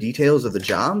looked up the details of the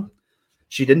job.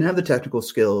 She didn't have the technical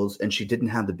skills and she didn't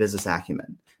have the business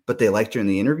acumen, but they liked her in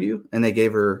the interview and they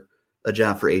gave her a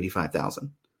job for $85,000.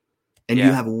 And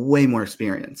you have way more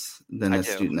experience than a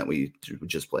student that we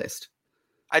just placed.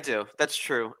 I do. That's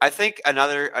true. I think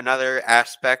another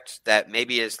aspect that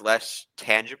maybe is less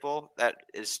tangible that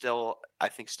is still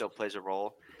plays a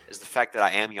role is the fact that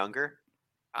I am younger.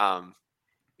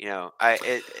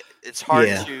 It's hard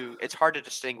to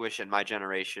distinguish in my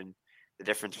generation the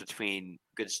difference between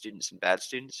good students and bad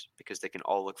students because they can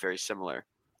all look very similar.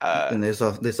 And they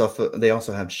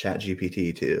also have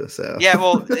ChatGPT too. So yeah,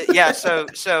 well, yeah. So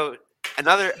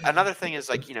another thing is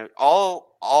like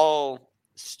all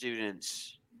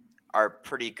students are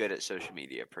pretty good at social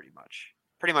media. Pretty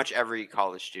much every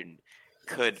college student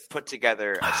could put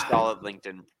together a solid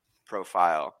LinkedIn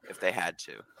profile if they had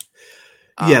to.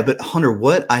 Yeah, but Hunter,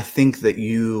 what I think that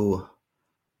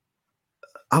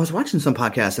I was watching some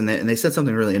podcasts and they said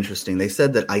something really interesting. They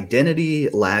said that identity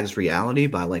lags reality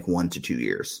by like 1 to 2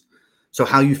 years. So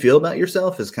how you feel about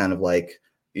yourself is kind of like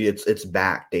it's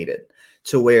backdated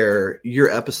to where your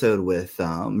episode with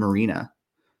Marina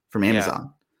from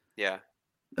Amazon. Yeah.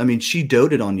 I mean, she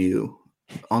doted on you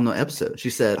on the episode. She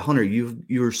said, Hunter,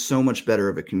 you're so much better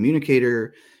of a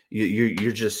communicator.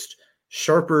 You're just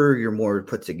sharper, you're more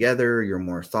put together, you're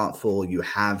more thoughtful, you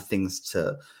have things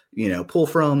to, pull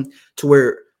from, to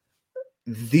where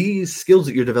these skills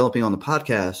that you're developing on the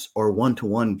podcast are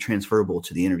one-to-one transferable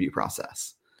to the interview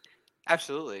process.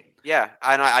 Absolutely. Yeah.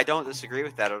 And I don't disagree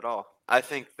with that at all. I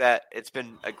think that it's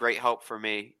been a great help for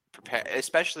me prepare,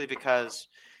 especially because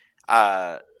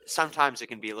sometimes it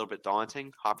can be a little bit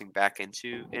daunting hopping back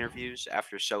into interviews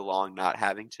after so long not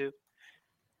having to.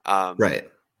 Right.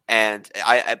 And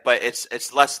but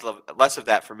it's less of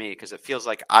that for me because it feels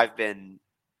like I've been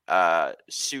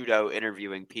pseudo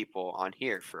interviewing people on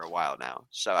here for a while now.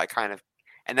 So I kind of,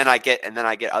 and then I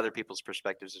get other people's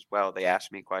perspectives as well. They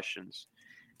ask me questions.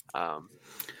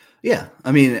 Yeah,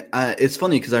 I mean, it's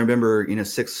funny because I remember,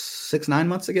 9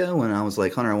 months ago when I was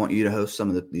like, Hunter, I want you to host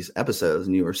some of these episodes,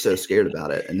 and you were so scared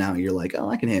about it, and now you're like, oh,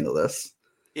 I can handle this.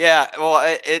 Yeah, well,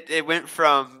 it went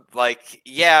from like,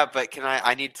 yeah, but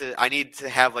I need to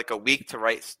have like a week to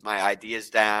write my ideas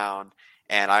down,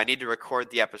 and I need to record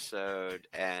the episode,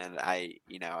 and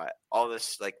all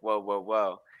this like,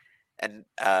 whoa. And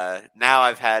now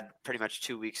I've had pretty much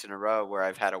 2 weeks in a row where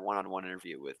I've had a one-on-one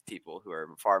interview with people who are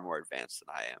far more advanced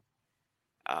than I am.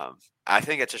 I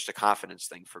think it's just a confidence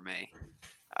thing for me.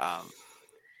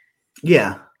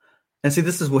 Yeah. And see,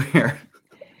 this is where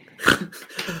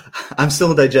I'm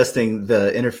still digesting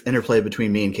the interplay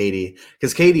between me and Katie,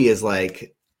 because Katie is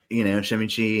like,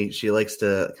 she likes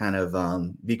to kind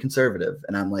of be conservative.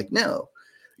 And I'm like, no,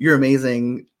 you're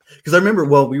amazing. Because I remember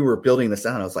while we were building this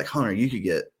out, I was like, Hunter, you could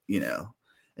get, an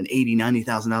 $80,000,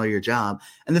 $90,000 a year job.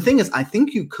 And the thing is, I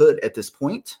think you could at this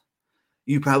point.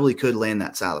 You probably could land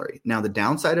that salary. Now, the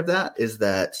downside of that is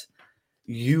that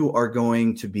you are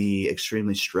going to be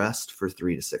extremely stressed for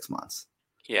 3 to 6 months.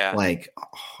 Yeah. Like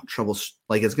trouble,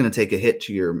 like it's going to take a hit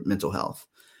to your mental health.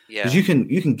 Yeah. Because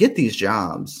you can get these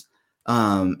jobs,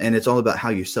 and it's all about how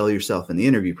you sell yourself in the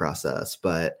interview process.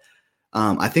 But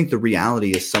I think the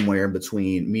reality is somewhere in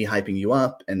between me hyping you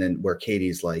up and then where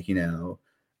Katie's like,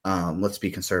 let's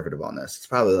be conservative on this. It's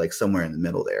probably like somewhere in the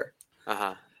middle there.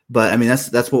 Uh-huh. But I mean,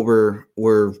 that's what we're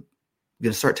going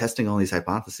to start testing all these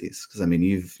hypotheses. Because I mean,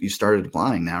 you've started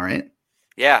applying now, right?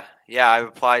 Yeah. I've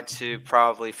applied to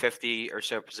probably 50 or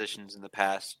so positions in the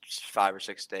past 5 or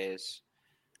 6 days.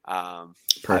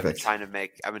 Perfect. I've been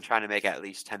trying to make at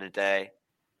least 10 a day.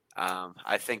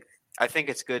 I think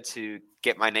it's good to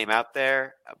get my name out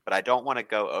there, but I don't want to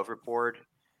go overboard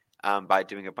by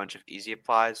doing a bunch of easy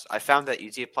applies. I found that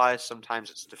easy applies,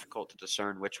 sometimes it's difficult to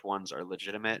discern which ones are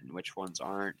legitimate and which ones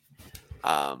aren't.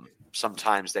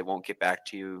 Sometimes they won't get back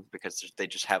to you because they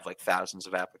just have like thousands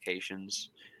of applications,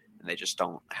 and they just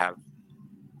don't have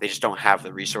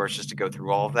the resources to go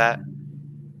through all of that.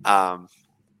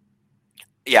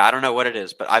 Yeah, I don't know what it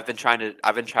is, but I've been trying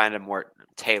to more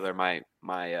tailor my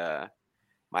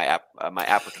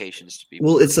applications to be.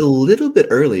 Well, it's a little bit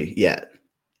early yet.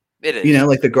 It is.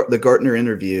 Like the Gartner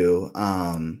interview,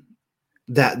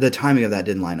 that the timing of that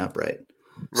didn't line up right.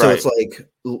 So it's like,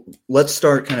 let's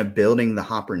start kind of building the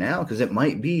hopper now, because it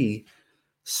might be,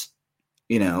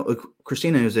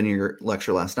 Christina, who was in your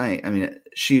lecture last night, I mean,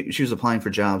 she was applying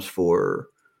for jobs for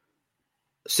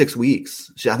 6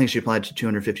 weeks. I think she applied to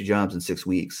 250 jobs in 6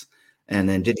 weeks and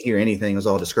then didn't hear anything, was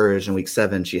all discouraged. In week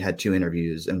 7, she had 2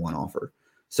 interviews and 1 offer.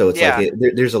 So it's like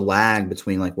there's a lag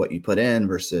between like what you put in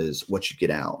versus what you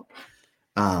get out.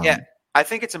 I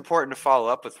think it's important to follow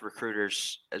up with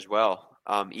recruiters as well,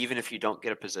 even if you don't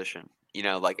get a position.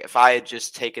 Like if I had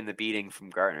just taken the beating from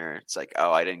Gartner, it's like,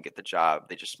 oh, I didn't get the job.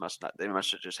 They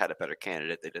must have just had a better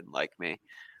candidate. They didn't like me.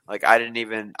 Like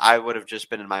I would have just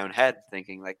been in my own head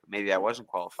thinking like maybe I wasn't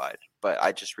qualified, but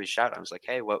I just reached out. I was like,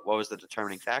 hey, what was the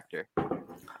determining factor?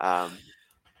 And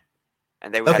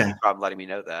they would have no problem letting me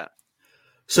know that.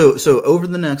 So over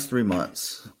the next 3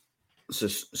 months,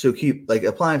 so keep like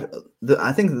applying.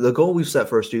 I think the goal we've set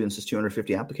for our students is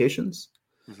 250 applications.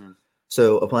 Mm-hmm.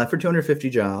 So apply for 250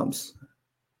 jobs,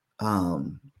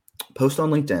 post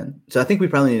on LinkedIn. So I think we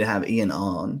probably need to have Ian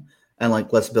on and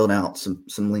like, let's build out some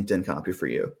LinkedIn copy for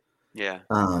you. Yeah.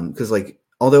 Cause like,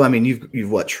 although, I mean,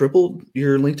 you've what, tripled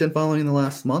your LinkedIn following in the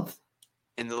last month?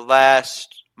 In the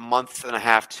last month and a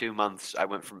half, 2 months, I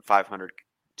went from 500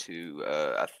 to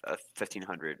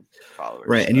 1,500 followers.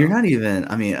 Right. And you're not even,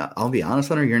 I mean, I'll be honest,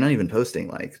 Hunter, you're not even posting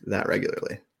like that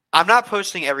regularly. I'm not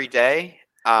posting every day.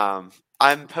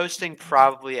 I'm posting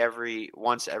probably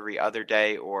once every other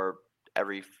day or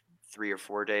every 3 or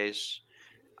 4 days.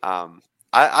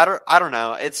 I don't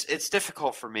know. It's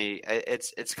difficult for me.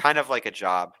 It's kind of like a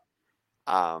job.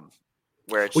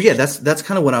 Where it's that's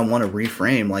kind of what I want to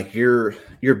reframe. Like your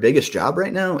biggest job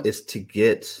right now is to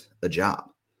get a job.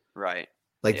 Right.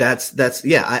 Like Yeah. that's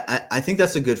yeah, I think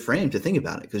that's a good frame to think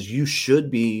about it, because you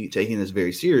should be taking this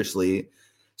very seriously,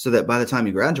 so that by the time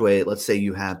you graduate, let's say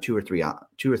you have two or three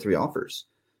offers,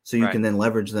 so you Right. can then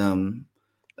leverage them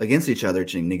against each other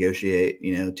to negotiate,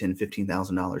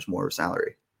 $10,000-$15,000 more of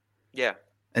salary. Yeah.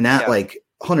 And that, Yeah. like,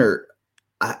 Hunter,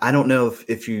 I don't know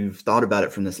if you've thought about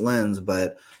it from this lens,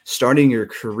 but starting your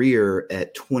career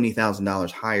at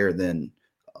 $20,000 higher than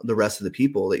the rest of the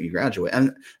people that you graduate.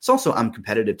 And it's also, I'm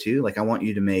competitive too. Like, I want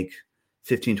you to make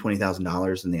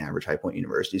 $15,000-$20,000 than the average High Point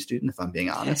University student, if I'm being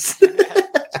honest.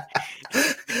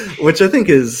 Which I think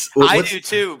is I do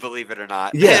too, believe it or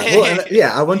not. Yeah, well, and,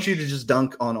 yeah, I want you to just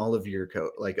dunk on all of your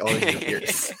all of your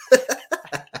peers.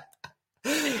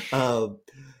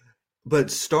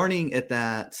 But starting at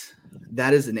that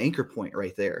is an anchor point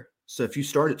right there. So if you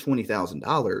start at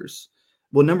 $20,000,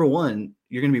 well, number one,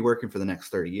 you're going to be working for the next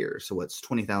 30 years. So what's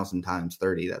 20,000 times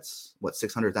 30? That's what,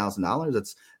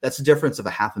 $600,000. That's a difference of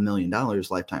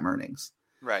 $500,000 lifetime earnings.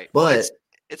 Right. But well,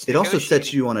 it's it also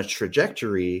sets you on a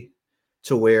trajectory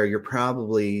to where you're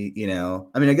probably,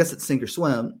 I mean, I guess it's sink or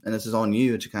swim, and this is on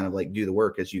you to kind of like do the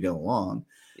work as you go along.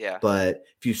 Yeah. But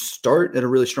if you start at a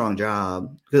really strong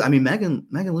job, because I mean, Megan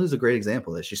Liu is a great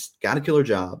example of this. She's got a killer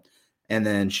job, and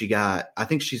then I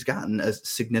think she's gotten a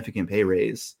significant pay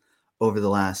raise over the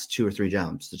last 2 or 3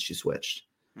 jobs that she switched.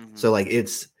 Mm-hmm. So like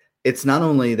it's not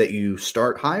only that you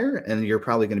start higher and you're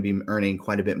probably going to be earning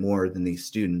quite a bit more than these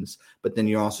students, but then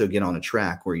you also get on a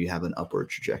track where you have an upward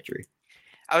trajectory.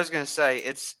 I was going to say,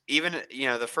 it's even,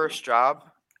 the first job,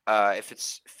 if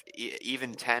it's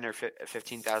even $10,000 or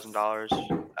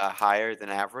 $15,000 higher than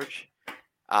average,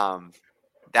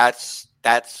 that's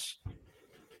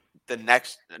the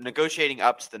next, negotiating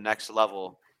up to the next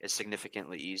level is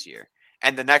significantly easier.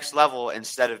 And the next level,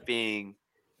 instead of being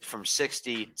from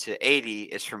 60 to 80,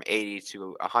 is from 80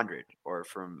 to 100, or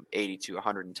from 80 to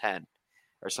 110,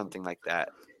 or something like that.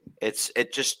 It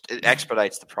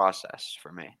expedites the process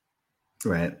for me.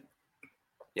 Right.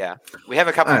 Yeah. We have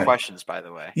a couple of questions, by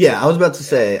the way. Yeah, I was about to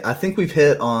say, I think we've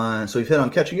hit on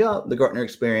catching up, the Gartner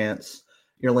experience,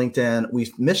 your LinkedIn.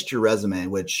 We've missed your resume,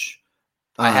 which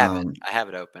I have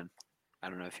it open. I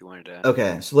don't know if you wanted to.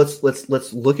 Okay, so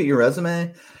let's look at your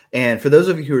resume, and for those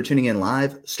of you who are tuning in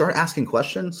live, start asking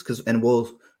questions,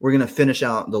 we're gonna finish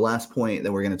out the last point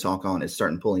that we're gonna talk on is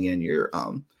starting pulling in your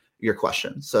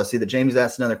questions. So I see that Jamie's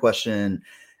asked another question,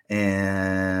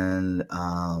 and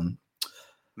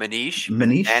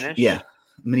Manish, yeah,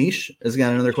 Manish has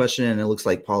got another question, and it looks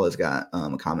like Paula's got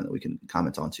a comment that we can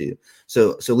comment on too.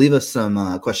 So leave us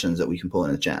some questions that we can pull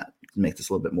in the chat to make this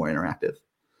a little bit more interactive.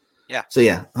 Yeah. So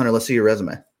yeah, Hunter, let's see your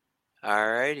resume.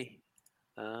 All righty.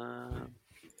 And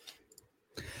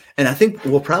I think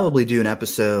we'll probably do an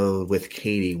episode with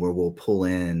Katie where we'll pull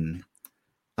in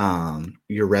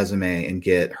your resume and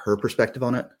get her perspective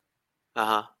on it.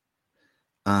 Uh-huh.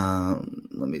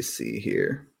 Let me see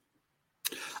here.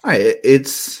 All right,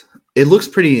 it looks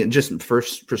pretty, just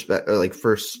first perspective, like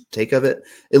first take of it.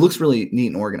 It looks really neat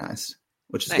and organized,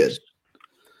 which is good.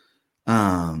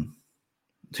 So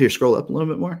here, scroll up a little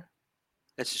bit more.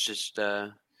 This is just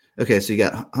okay. So you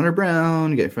got Hunter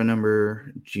Brown, you got your phone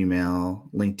number, Gmail,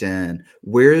 LinkedIn.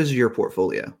 Where is your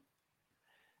portfolio?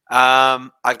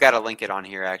 I've got to link it on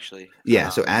here actually. Yeah.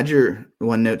 So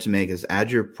one note to make is add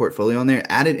your portfolio on there.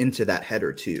 Add it into that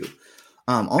header too.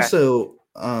 Also,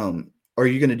 are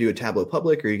you going to do a Tableau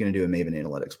Public, or are you going to do a Maven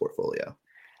Analytics portfolio?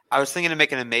 I was thinking of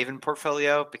making a Maven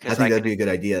portfolio because I think that'd be a good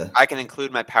idea. I can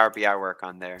include my Power BI work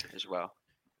on there as well.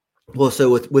 Well, so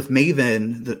with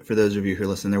Maven, for those of you who are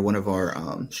listening, they're one of our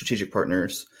strategic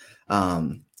partners.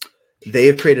 They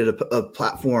have created a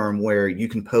platform where you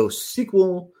can post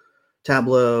SQL,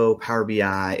 Tableau, Power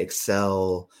BI,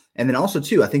 Excel, and then also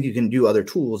too, I think you can do other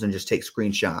tools and just take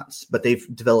screenshots. But they've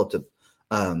developed a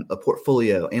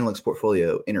analytics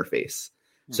portfolio interface.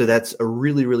 Mm-hmm. So that's a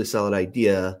really, really solid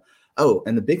idea. Oh,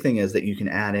 and the big thing is that you can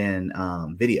add in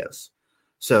videos.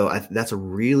 So that's a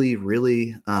really,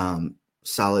 really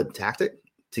solid tactic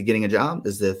to getting a job,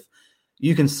 is if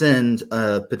you can send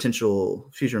a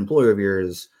potential future employer of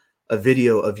yours a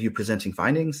video of you presenting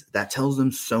findings. That tells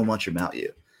them so much about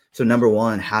you. So number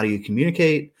one, how do you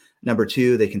communicate? Number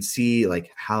two, they can see like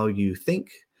how you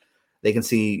think. They can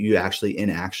see you actually in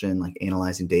action, like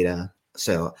analyzing data.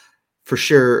 So for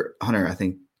sure, Hunter, I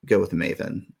think go with the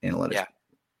Maven Analytics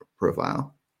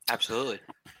profile. Absolutely.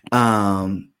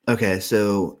 Okay,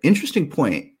 so interesting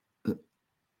point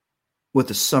with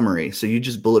the summary. So you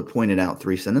just bullet pointed out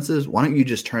 3 sentences. Why don't you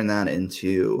just turn that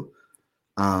into,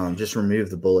 just remove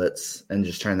the bullets and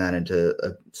just turn that into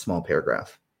a small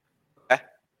paragraph. Okay.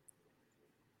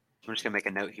 I'm just going to make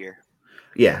a note here.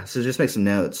 Yeah, so just make some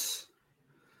notes.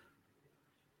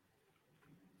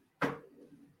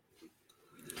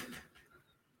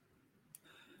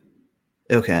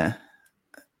 Okay.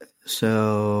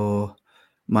 So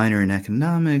minor in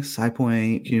economics, high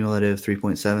point, cumulative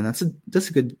 3.7. That's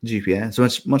a good GPA. So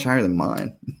much higher than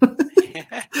mine.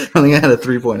 I think I had a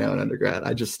 3.0 in undergrad.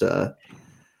 I just partied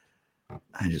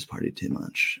too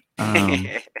much.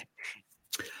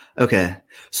 Okay.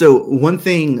 So one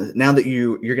thing, now that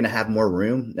you're going to have more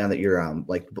room, now that you're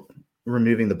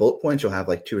removing the bullet points, you'll have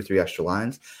like 2 or 3 extra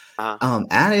lines.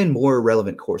 Add in more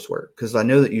relevant coursework, because I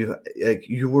know that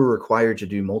you were required to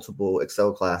do multiple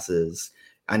Excel classes.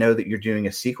 I know that you're doing a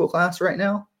SQL class right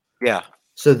now. Yeah.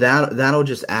 So that'll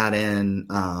just add in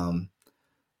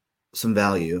some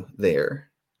value there.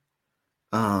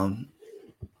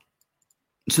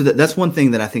 So that's one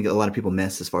thing that I think a lot of people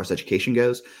miss as far as education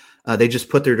goes. They just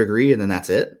put their degree and then that's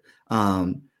it.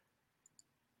 And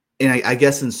I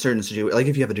guess in certain situations, like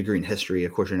if you have a degree in history,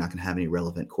 of course you're not going to have any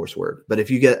relevant coursework. But if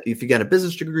you got a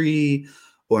business degree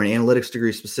or an analytics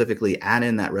degree specifically, add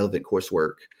in that relevant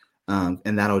coursework,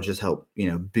 and that'll just help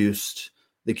boost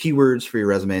the keywords for your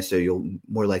resume, so you'll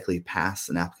more likely pass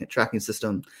an applicant tracking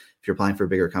system if you're applying for a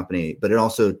bigger company. But it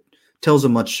also tells a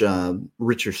much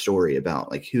richer story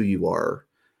about like who you are,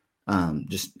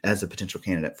 just as a potential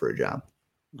candidate for a job.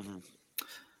 Mm-hmm.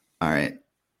 All right,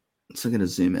 so I'm going to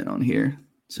zoom in on here.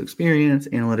 So experience,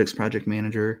 analytics, project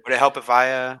manager. Would it help if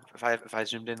I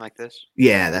zoomed in like this?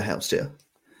 Yeah, that helps too.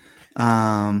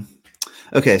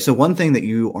 Okay, so one thing that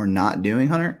you are not doing,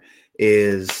 Hunter,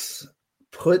 is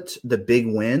put the big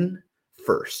win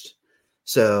first.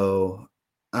 So,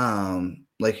 I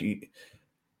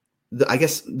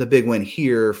guess the big win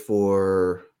here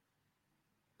for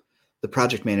the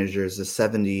project manager is the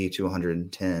 70 to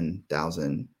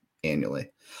 110,000 annually.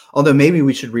 Although maybe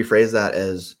we should rephrase that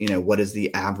as, what is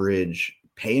the average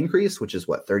pay increase, which is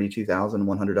what,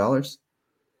 $32,100?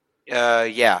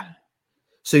 Yeah.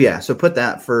 So put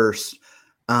that first.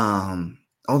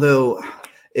 Although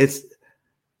it's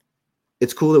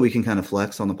cool that we can kind of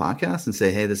flex on the podcast and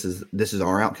say, hey, this is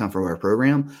our outcome for our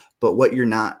program. But what your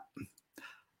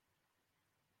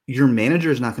manager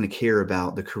is not going to care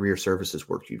about the career services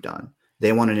work you've done.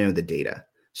 They want to know the data.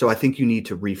 So I think you need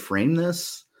to reframe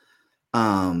this.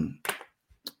 So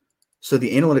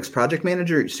the analytics project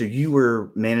manager, so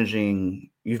you've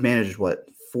managed what,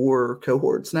 4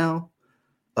 cohorts now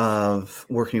of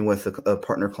working with a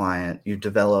partner client. You've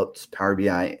developed Power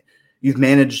BI. You've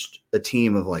managed a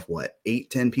team of like what,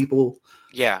 8-10 people.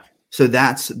 Yeah. So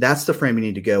that's the frame you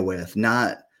need to go with.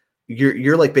 Not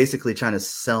you're like basically trying to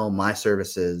sell my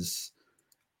services,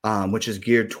 which is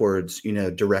geared towards,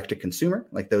 direct to consumer,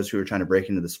 like those who are trying to break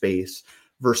into the space,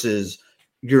 versus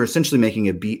you're essentially making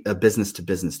a business to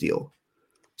business deal.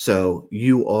 So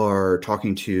you are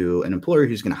talking to an employer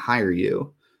who's going to hire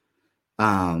you,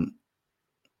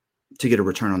 to get a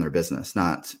return on their business.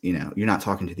 Not, you're not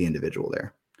talking to the individual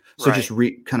there. So right. Just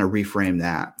kind of reframe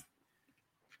that.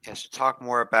 Yeah. So talk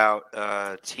more about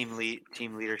team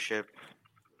leadership.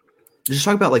 Just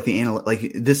talk about like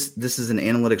this is an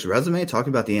analytics resume. Talk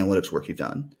about the analytics work you've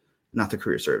done, not the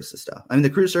career services stuff. I mean, the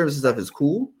career services stuff is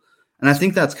cool. And I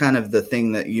think that's kind of the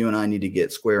thing that you and I need to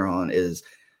get square on is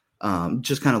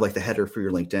just kind of like the header for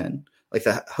your LinkedIn. Like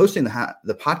hosting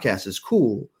the podcast is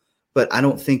cool, but I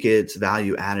don't think it's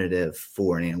value additive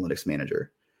for an analytics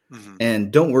manager. Mm-hmm.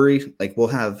 And don't worry, like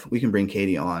we can bring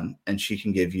Katie on and she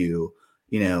can give you,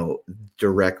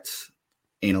 direct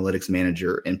analytics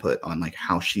manager input on like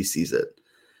how she sees it.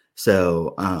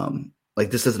 So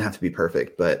like this doesn't have to be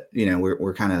perfect, but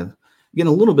we're kind of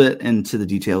getting a little bit into the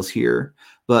details here.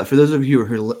 But for those of you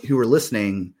who are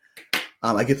listening,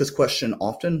 I get this question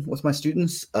often with my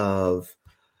students of,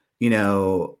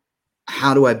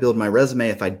 how do I build my resume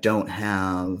if I don't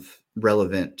have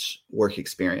relevant work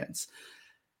experience?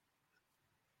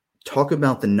 Talk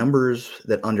about the numbers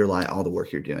that underlie all the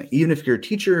work you're doing. Even if you're a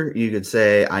teacher, you could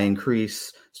say, I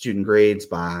increase student grades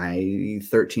by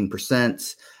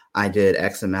 13%. I did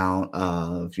X amount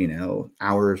of,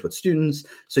 hours with students.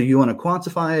 So you want to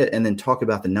quantify it and then talk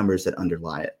about the numbers that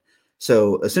underlie it.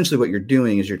 So essentially what you're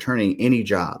doing is you're turning any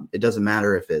job. It doesn't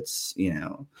matter if it's,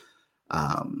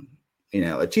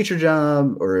 a teacher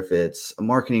job or if it's a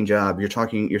marketing job, you're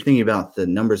thinking about the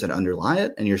numbers that underlie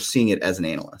it and you're seeing it as an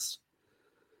analyst.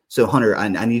 So Hunter, I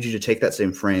need you to take that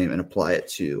same frame and apply it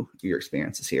to your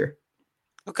experiences here.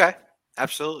 Okay,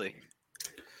 absolutely.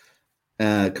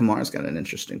 Kamar's got an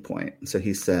interesting point. So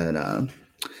he said,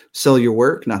 sell your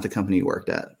work, not the company you worked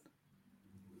at.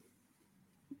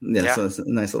 Yeah. So it's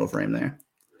a nice little frame there.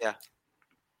 Yeah.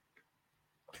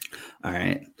 All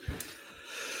right.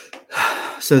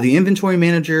 So the inventory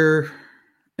manager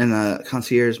and the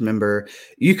concierge member,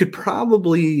 you could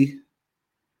probably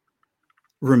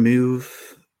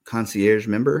remove concierge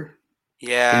member.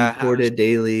 Yeah, imported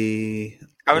daily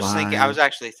I was lives,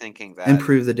 actually thinking that.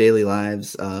 improve the daily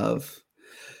lives of.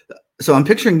 So I'm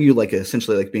picturing you like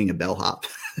essentially like being a bellhop.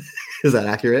 Is that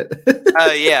accurate?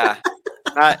 Yeah,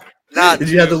 not not Did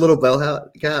you have the too little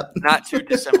bellhop cap? not too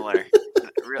dissimilar,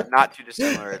 not too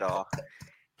dissimilar at all.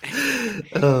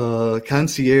 Oh,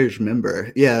 concierge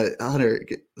member. Yeah, Otter.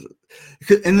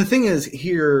 And the thing is,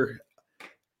 here,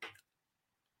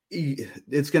 you're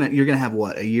gonna have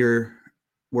what, a year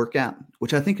work gap,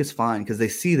 which I think is fine because they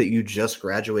see that you just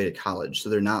graduated college, so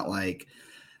they're not like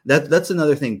that. That's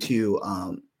another thing too.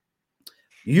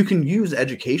 You can use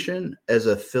education as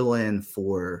a fill-in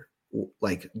for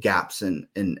like gaps in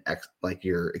like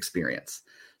your experience.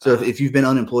 So if you've been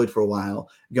unemployed for a while,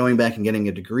 going back and getting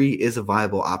a degree is a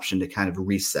viable option to kind of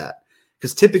reset.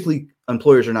 Because typically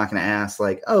employers are not going to ask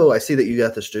like, oh, I see that you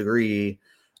got this degree.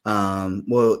 Well,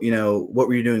 what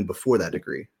were you doing before that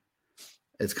degree?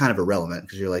 It's kind of irrelevant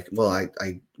because you're like, well,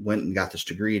 I went and got this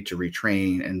degree to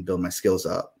retrain and build my skills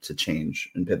up to change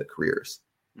and pivot careers.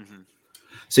 Mm-hmm.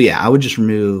 So yeah, I would just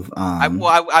remove. I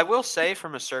will say,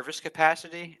 from a service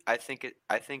capacity, I think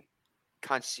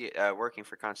working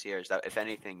for concierge, that if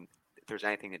anything, if there's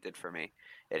anything it did for me,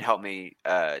 it helped me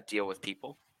deal with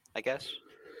people, I guess.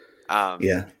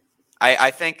 Yeah.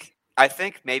 I think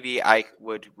maybe I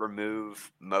would remove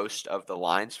most of the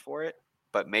lines for it,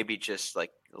 but maybe just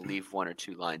like leave 1 or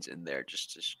 2 lines in there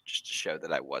just to show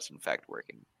that I was in fact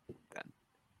working then.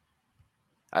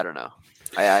 I don't know.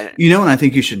 What I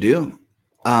think you should do?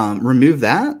 Remove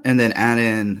that and then add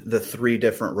in the 3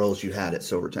 different roles you had at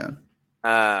Silvertone.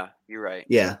 You're right.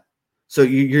 Yeah. So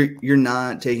you're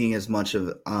not taking as much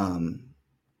of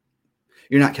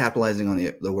you're not capitalizing on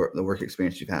the work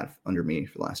experience you've had under me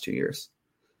for the last 2 years.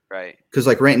 Right. Because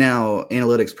like right now,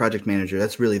 analytics project manager,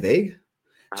 that's really vague.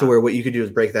 So where what you could do is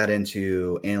break that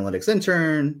into analytics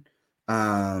intern.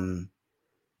 I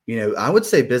would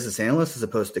say business analyst as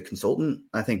opposed to consultant.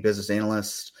 I think business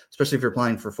analyst, especially if you're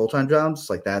applying for full-time jobs,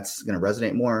 like that's going to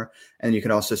resonate more. And you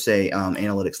can also say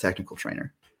analytics technical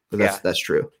trainer. But that's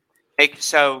true. Make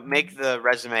the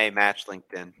resume match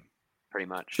LinkedIn, pretty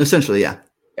much. Essentially, yeah.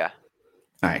 Yeah.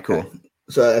 All right, cool. Okay.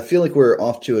 So I feel like we're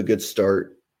off to a good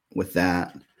start with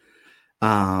that.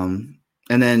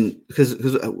 And then because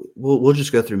we'll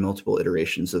just go through multiple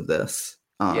iterations of this.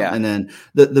 And then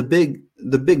the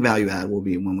big value add will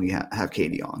be when we have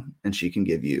Katie on, and she can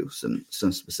give you some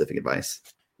specific advice.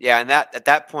 Yeah, and at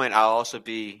that point, I'll also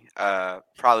be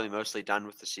probably mostly done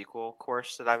with the SQL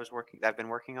course that I've been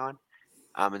working on,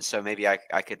 and so maybe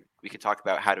we could talk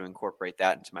about how to incorporate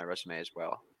that into my resume as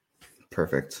well.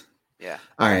 Perfect. Yeah.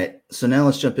 All right. So now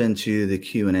let's jump into the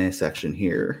Q&A section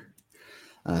here.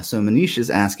 So Manish is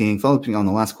asking, following on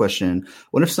the last question,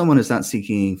 what if someone is not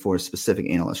seeking for a specific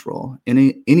analyst role?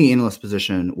 Any analyst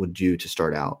position would do to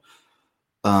start out?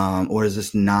 Or is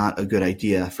this not a good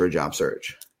idea for a job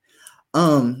search?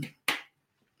 I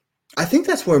think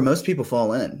that's where most people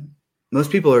fall in. Most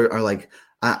people are like,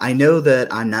 I know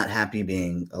that I'm not happy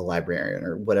being a librarian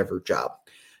or whatever job.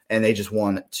 And they just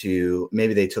want to,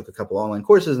 maybe they took a couple online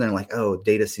courses and they're like, oh,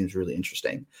 data seems really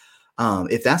interesting.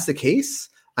 If that's the case,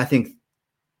 I think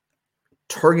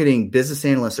targeting business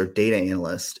analyst or data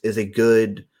analyst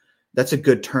that's a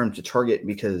good term to target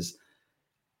because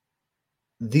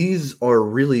these are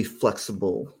really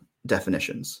flexible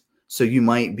definitions. So you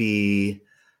might be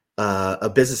a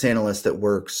business analyst that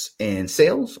works in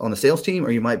sales on the sales team,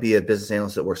 or you might be a business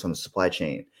analyst that works on the supply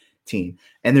chain team,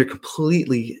 and they're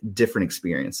completely different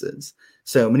experiences.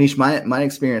 So Manish, my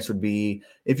experience would be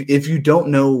if you don't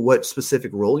know what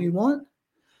specific role you want,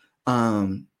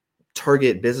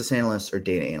 target business analyst or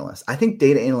data analyst. I think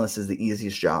data analyst is the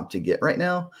easiest job to get right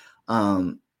now.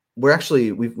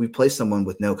 We've placed someone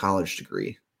with no college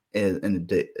degree in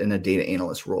a data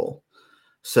analyst role.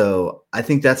 So I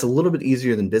think that's a little bit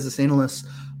easier than business analyst,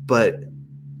 but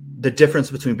the difference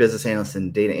between business analyst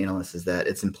and data analyst is that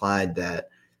it's implied that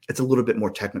it's a little bit more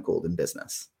technical than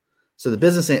business. So the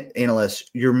business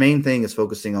analyst, your main thing is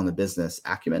focusing on the business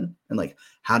acumen and like,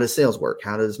 how does sales work?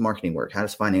 How does marketing work? How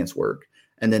does finance work?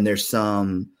 And then there's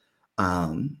some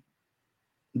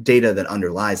data that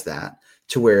underlies that,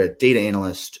 to where a data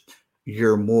analyst,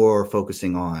 you're more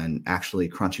focusing on actually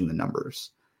crunching the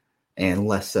numbers and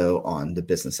less so on the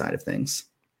business side of things.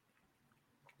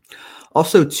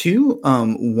 Also, too,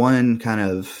 one kind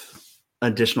of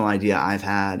additional idea I've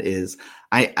had is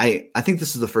I think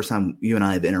this is the first time you and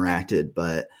I have interacted,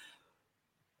 but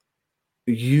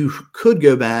you could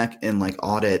go back and like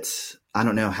audit. I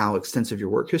don't know how extensive your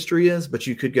work history is, but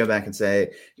you could go back and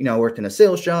say, I worked in a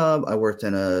sales job. I worked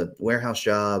in a warehouse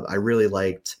job. I really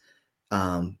liked,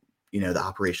 the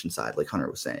operation side, like Hunter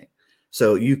was saying.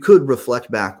 So you could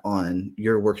reflect back on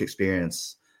your work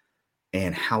experience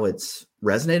and how it's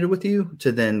resonated with you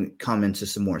to then come into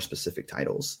some more specific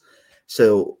titles.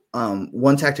 So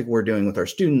one tactic we're doing with our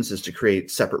students is to create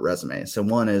separate resumes. So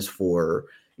one is for,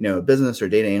 a business or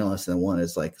data analyst, and one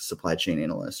is like supply chain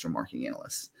analyst or marketing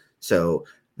analyst. So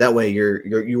that way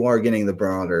you are getting the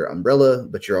broader umbrella,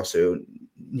 but you're also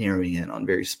narrowing in on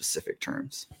very specific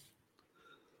terms.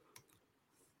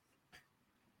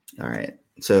 All right.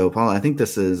 So Paula, I think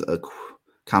this is a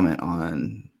comment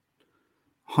on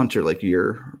Hunter, like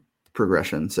your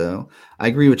progression. So I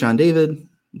agree with John David.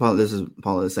 Paula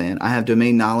is saying, I have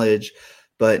domain knowledge,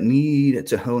 but need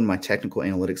to hone my technical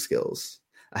analytics skills.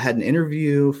 I had an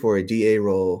interview for a DA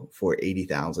role for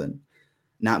 $80,000.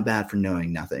 Not bad for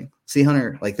knowing nothing. See,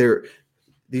 Hunter, like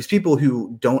these people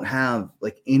who don't have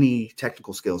like any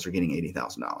technical skills are getting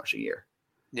 $80,000 a year.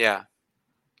 Yeah.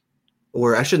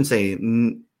 Or I shouldn't say, I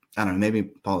don't know, maybe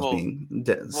Paul's being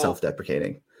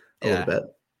self-deprecating a little bit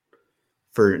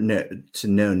to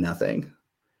know nothing.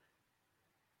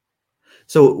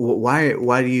 So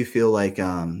why do you feel like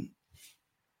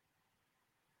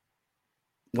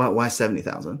why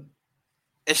 70,000?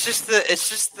 It's just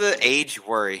the age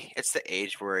worry. It's the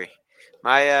age worry.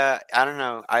 I don't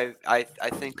know. I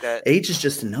think that age is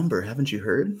just a number. Haven't you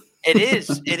heard? It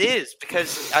is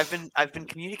because I've been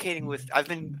communicating with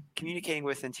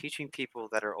and teaching people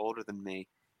that are older than me,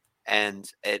 and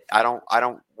I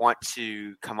don't want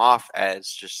to come off as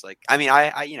just like, I mean,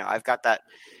 I've got that.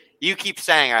 You keep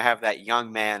saying I have that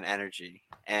young man energy,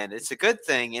 and it's a good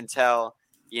thing until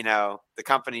the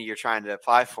company you're trying to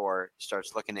apply for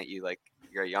starts looking at you like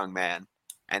you're a young man,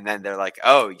 and then they're like,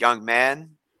 oh, young man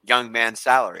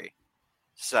salary.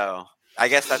 So I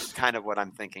guess that's kind of what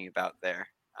I'm thinking about there.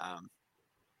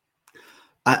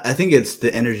 I think it's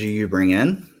the energy you bring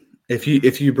in. If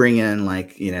you bring in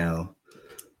like,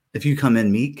 if you come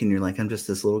in meek and you're like, I'm just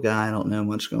this little guy, I don't know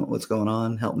much what's going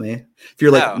on, help me. If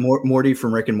you're like Morty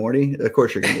from Rick and Morty, of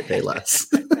course you're gonna get paid less.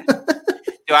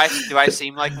 Do I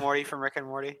seem like Morty from Rick and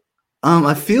Morty?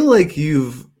 I feel like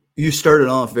you started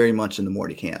off very much in the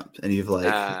Morty camp, and you've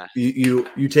like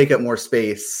you take up more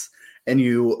space and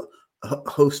you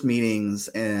host meetings,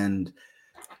 and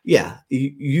yeah,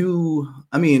 you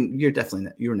I mean, you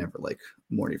were never like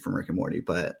Morty from Rick and Morty,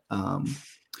 but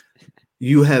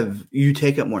you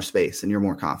take up more space and you're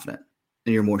more confident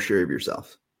and you're more sure of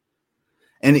yourself.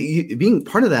 And being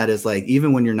part of that is like,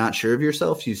 even when you're not sure of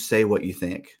yourself, you say what you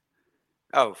think.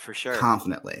 Oh, for sure.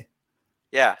 Confidently.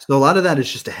 Yeah. So a lot of that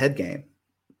is just a head game.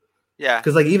 Yeah.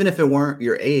 Because like, even if it weren't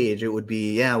your age, it would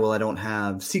be, I don't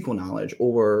have SQL knowledge,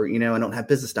 or, I don't have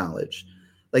business knowledge.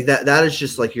 Like that is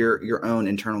just like your own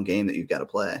internal game that you've got to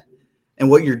play. And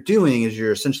what you're doing is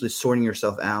you're essentially sorting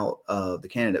yourself out of the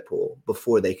candidate pool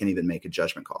before they can even make a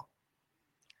judgment call.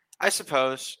 I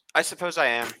suppose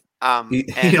I am. You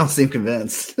don't seem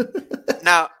convinced.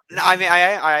 No, I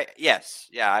mean, yes.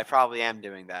 Yeah, I probably am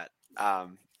doing that.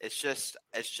 It's just,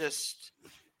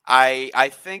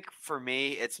 I think for me,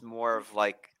 it's more of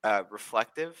like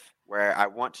reflective, where I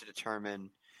want to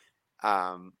determine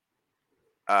what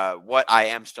I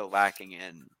am still lacking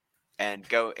in, and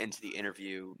go into the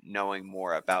interview knowing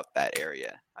more about that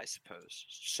area, I suppose,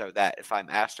 so that if I'm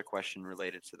asked a question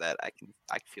related to that, I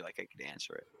feel like I could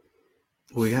answer it.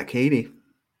 We got Katie.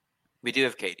 We do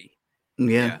have Katie.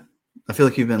 Yeah. I feel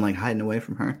like you've been like hiding away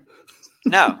from her.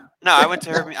 No, I went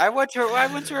to her. I went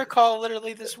to her call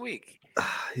literally this week.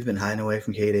 You've been hiding away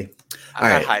from Katie.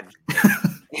 I'm not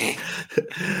hiding.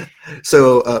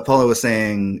 So Paula was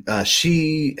saying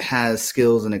she has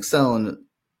skills in Excel and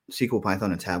SQL,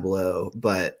 Python, and Tableau,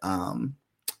 but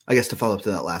I guess to follow up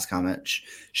to that last comment,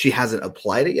 she hasn't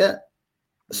applied it yet.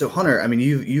 So Hunter, I mean,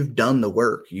 you've done the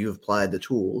work. You've applied the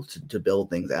tool to build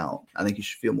things out. I think you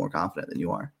should feel more confident than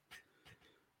you are.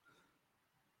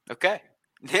 Okay.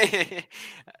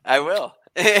 I will.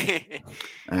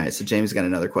 All right. So James got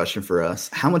another question for us.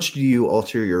 How much do you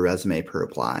alter your resume per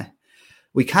apply?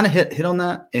 We kind of hit on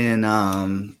that in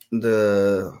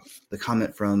the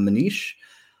comment from Manish.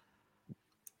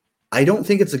 I don't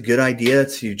think it's a good idea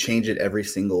to change it every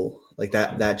single, like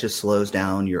that just slows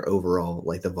down your overall,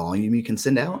 like the volume you can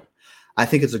send out. I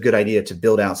think it's a good idea to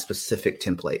build out specific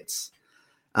templates.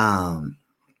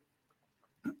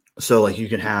 So like you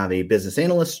can have a business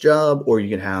analyst job, or you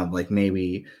can have like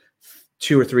maybe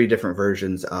 2 or 3 different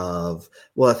versions of,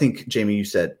 well, I think Jamie, you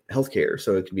said healthcare.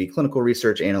 So it could be clinical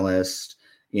research analyst,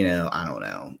 I don't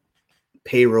know,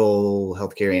 payroll,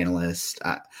 healthcare analyst.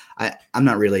 I'm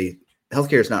not really,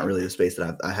 healthcare is not really the space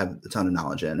that I have a ton of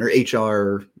knowledge in, or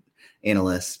HR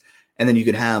analyst. And then you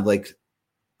could have like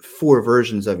 4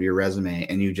 versions of your resume,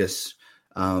 and you just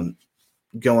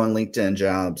go on LinkedIn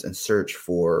Jobs and search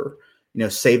for,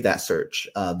 save that search,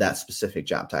 that specific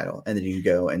job title, and then you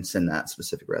go and send that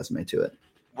specific resume to it.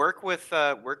 Work with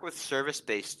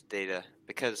service-based data,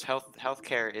 because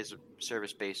healthcare is a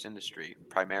service-based industry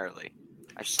primarily.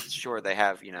 I'm sure they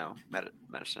have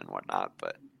medicine and whatnot,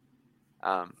 but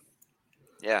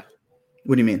yeah.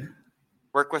 What do you mean?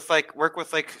 Work with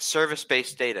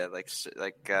service-based data,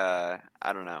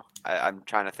 I don't know. I'm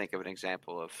trying to think of an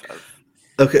example of.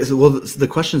 Okay, so the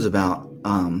question's about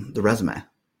the resume.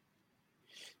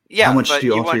 Yeah, how much do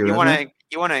you alter your resume?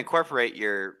 You want to incorporate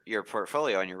your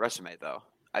portfolio on your resume, though.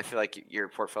 I feel like your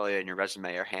portfolio and your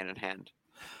resume are hand in hand.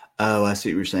 Oh, I see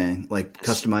what you're saying. Like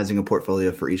customizing a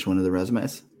portfolio for each one of the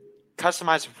resumes?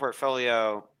 Customize a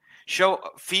portfolio.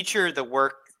 Feature the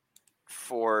work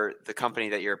for the company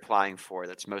that you're applying for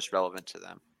that's most relevant to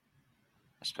them,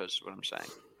 I suppose is what I'm saying.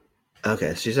 Okay,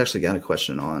 so she's actually got a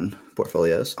question on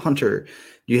portfolios. Hunter,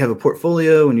 do you have a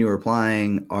portfolio when you were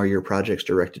applying? Are your projects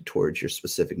directed towards your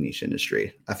specific niche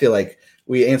industry? I feel like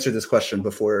we answered this question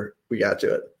before we got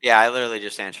to it. Yeah, I literally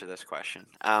just answered this question.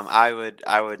 I would,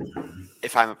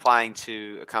 if I'm applying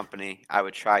to a company, I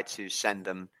would try to send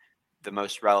them the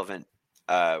most relevant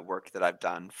work that I've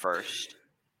done first.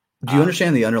 Do you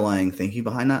understand the underlying thinking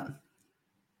behind that?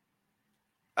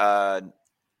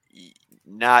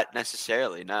 Not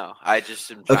necessarily, no. I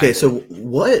just am okay. So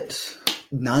what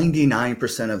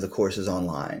 99% of the courses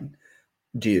online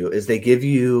do is they give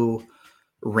you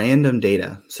random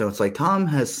data. So it's like Tom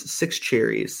has 6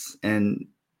 cherries and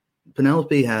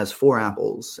Penelope has 4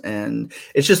 apples, and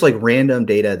it's just like random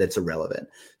data that's irrelevant.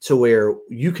 So where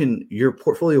your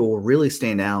portfolio will really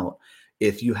stand out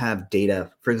if you have data.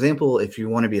 For example, if you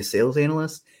want to be a sales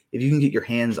analyst, if you can get your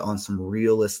hands on some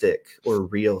realistic or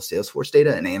real Salesforce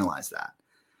data and analyze that,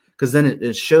 because then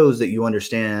it shows that you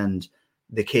understand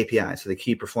the KPIs, so the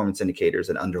key performance indicators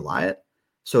that underlie it.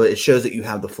 So it shows that you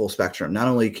have the full spectrum. Not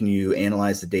only can you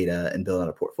analyze the data and build out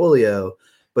a portfolio,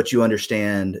 but you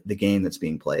understand the game that's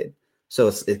being played.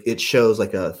 So it shows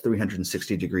like a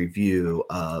 360-degree view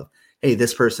of, hey,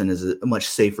 this person is a much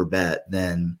safer bet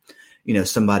than,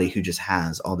 somebody who just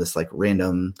has all this like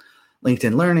random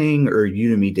LinkedIn Learning or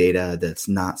Udemy data that's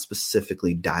not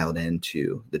specifically dialed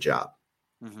into the job.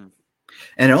 Mm-hmm.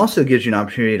 And it also gives you an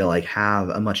opportunity to like have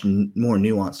a much more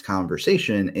nuanced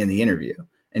conversation in the interview.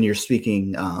 And you're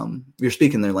speaking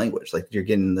their language, like you're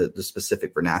getting the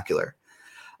specific vernacular.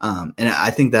 And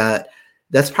I think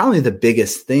that's probably the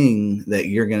biggest thing that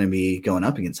you're going to be going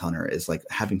up against, Hunter, is like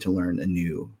having to learn a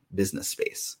new business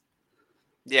space.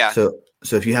 Yeah.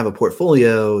 So if you have a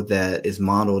portfolio that is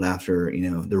modeled after,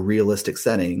 the realistic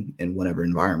setting in whatever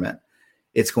environment,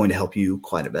 it's going to help you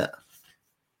quite a bit.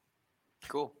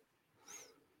 Cool.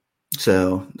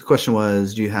 So the question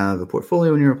was, do you have a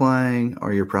portfolio when you're applying?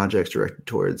 Are your projects directed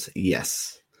towards?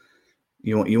 Yes.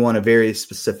 You want a very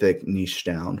specific niche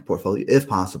down portfolio if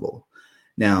possible.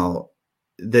 Now,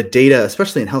 the data,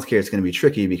 especially in healthcare, it's going to be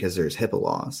tricky because there's HIPAA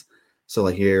laws. So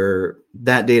like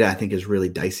that data, I think, is really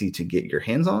dicey to get your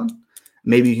hands on.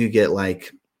 Maybe you could get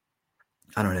like,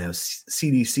 I don't know,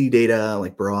 CDC data,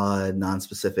 like broad,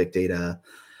 non-specific data.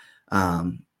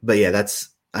 But yeah,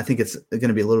 I think it's going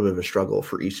to be a little bit of a struggle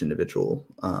for each individual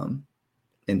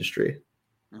industry.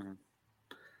 Mm-hmm.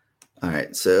 All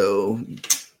right. So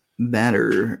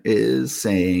Matter is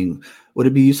saying, would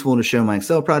it be useful to show my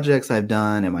Excel projects I've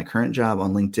done at my current job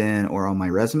on LinkedIn or on my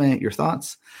resume? Your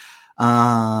thoughts?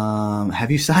 Have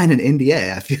you signed an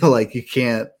NDA? I feel like you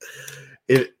can't.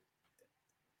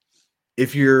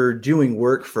 If you're doing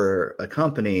work for a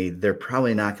company, they're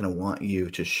probably not going to want you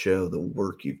to show the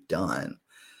work you've done.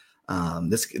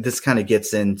 This kind of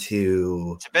gets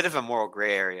into, it's a bit of a moral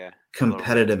gray area.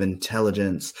 Competitive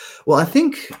intelligence. Well, I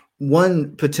think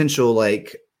one potential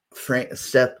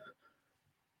step.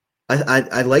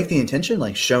 I like the intention,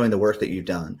 like showing the work that you've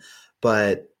done,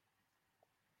 but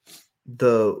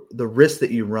the risk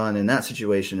that you run in that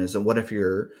situation is that what if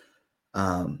your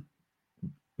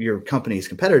company's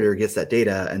competitor gets that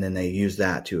data and then they use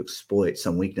that to exploit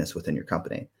some weakness within your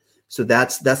company. So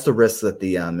that's the risk that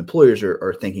the employers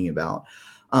are thinking about.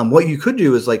 What you could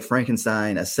do is like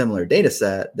Frankenstein a similar data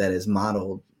set that is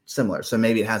modeled similar. So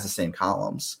maybe it has the same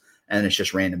columns and it's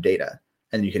just random data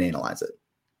and you can analyze it.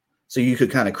 So you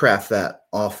could kind of craft that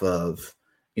off of,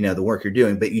 the work you're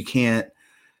doing, but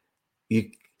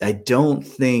I don't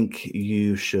think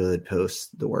you should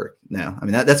post the work. No, I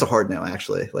mean, that's a hard no,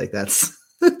 actually. Like that's,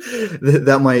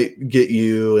 that might get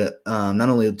you not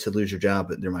only to lose your job,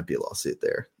 but there might be a lawsuit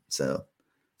there. So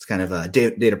it's kind of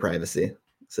data privacy.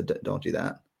 So don't do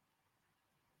that.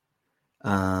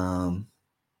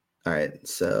 All right,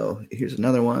 so here's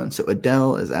another one. So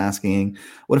Adele is asking,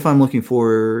 what if I'm looking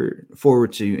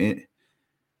forward to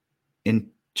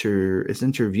interviewing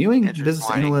business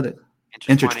analytics?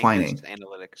 Intertwining business Intertwining.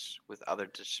 analytics with other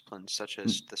disciplines such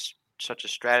as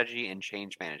strategy and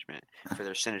change management for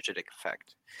their synergetic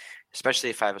effect, especially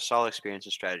if I have a solid experience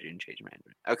in strategy and change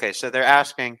management. Okay, so they're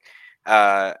asking,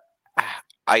 I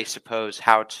suppose,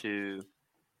 how to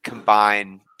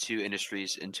combine two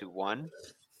industries into one.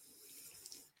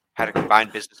 How to combine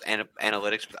business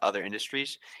analytics with other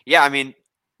industries? Yeah, I mean,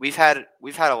 we've had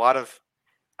a lot of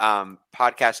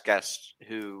podcast guests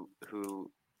who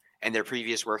in their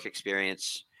previous work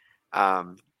experience,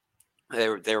 they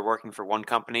were working for one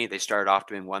company. They started off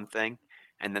doing one thing,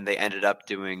 and then they ended up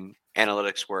doing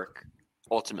analytics work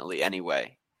ultimately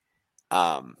anyway.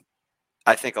 I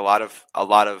think a lot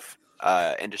of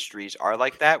industries are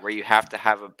like that, where you have to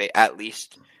have at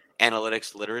least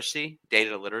analytics literacy,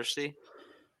 data literacy.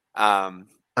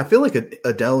 I feel like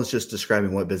Adele is just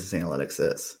describing what business analytics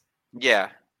is. Yeah.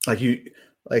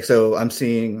 So I'm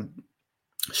seeing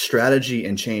strategy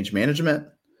and change management,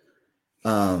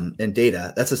 and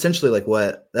data. That's essentially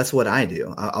that's what I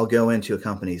do. I'll go into a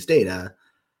company's data,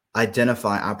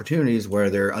 identify opportunities where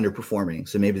they're underperforming.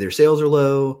 So maybe their sales are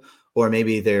low, or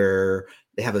maybe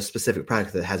they have a specific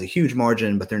product that has a huge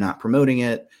margin, but they're not promoting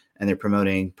it, and they're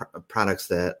promoting products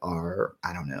that are,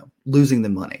 I don't know, losing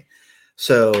them money.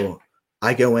 So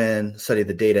I go in, study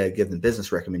the data, give them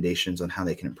business recommendations on how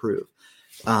they can improve.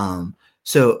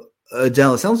 So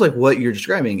Adele, it sounds like what you're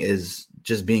describing is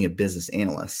just being a business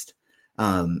analyst.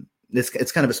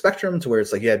 It's kind of a spectrum to where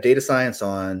it's like you have data science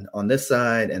on this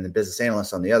side and the business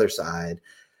analyst on the other side.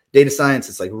 Data science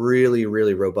is like really,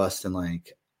 really robust in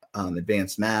like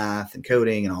advanced math and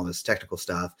coding and all this technical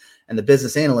stuff. And the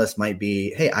business analyst might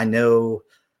be, hey, I know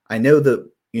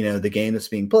the game that's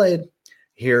being played.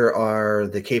 Here are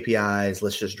the KPIs.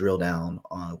 Let's just drill down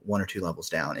on one or two levels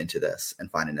down into this and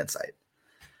find an insight.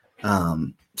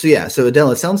 So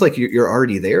Adele, it sounds like you're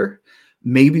already there.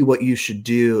 Maybe what you should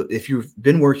do, if you've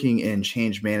been working in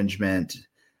change management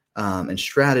and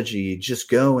strategy, just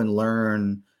go and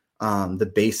learn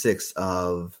the basics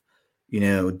of,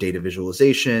 data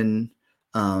visualization.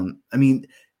 I mean,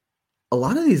 a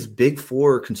lot of these big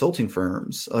four consulting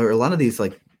firms, or a lot of these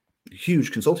like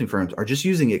huge consulting firms, are just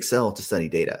using Excel to study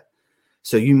data.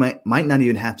 So you might not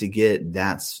even have to get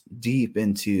that deep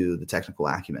into the technical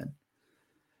acumen.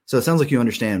 So it sounds like you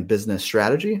understand business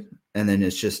strategy, and then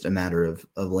it's just a matter of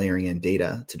layering in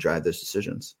data to drive those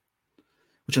decisions,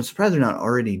 which I'm surprised they're not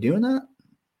already doing that.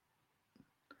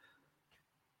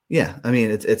 Yeah, I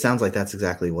mean, it sounds like that's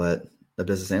exactly what a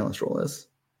business analyst role is.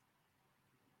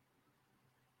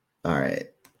 All right.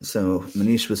 So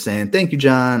Manish was saying, thank you,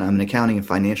 John. I'm an accounting and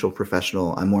financial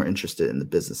professional. I'm more interested in the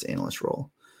business analyst role.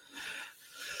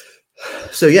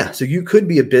 So you could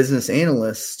be a business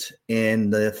analyst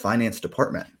in the finance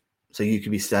department. So you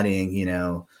could be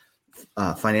studying,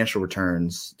 financial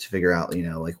returns to figure out,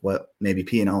 like what maybe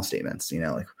P&L statements,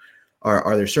 like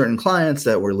are there certain clients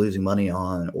that we're losing money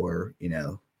on, or,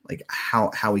 like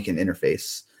how we can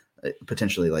interface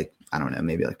potentially, like, I don't know,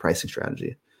 maybe like pricing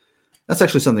strategy. That's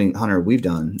actually something, Hunter, we've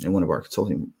done in one of our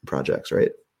consulting projects,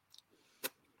 right?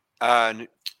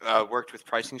 Worked with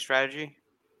pricing strategy.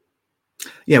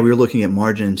 Yeah, we were looking at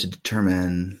margin to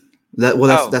determine that.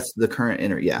 Well, that's the current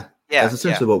Yeah, that's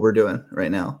essentially what we're doing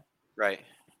right now. Right.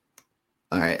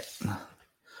 All right.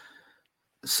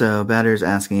 So Batter's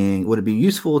asking, would it be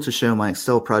useful to show my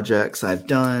Excel projects I've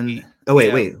done?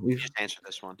 Wait. We just answered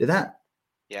this one. Did that?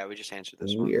 Yeah, we just answered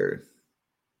this one. Weird.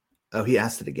 Oh, he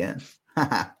asked it again.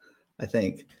 I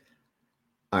think.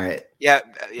 All right. Yeah.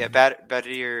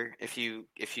 Better if you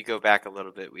go back a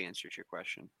little bit, we answered your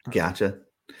question. Gotcha.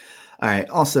 All right.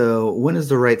 Also, when is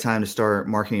the right time to start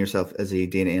marketing yourself as a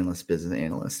data analyst, business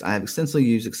analyst? I have extensively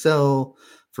used Excel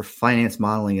for finance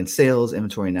modeling and sales,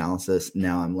 inventory analysis.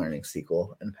 Now I'm learning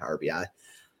SQL and Power BI.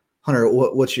 Hunter,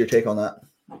 what's your take on that?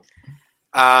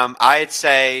 I'd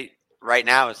say right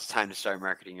now it's time to start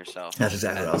marketing yourself. That's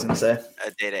exactly what I was going to say.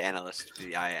 A data analyst,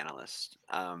 BI analyst.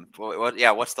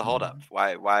 What's the holdup?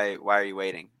 Why are you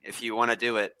waiting? If you want to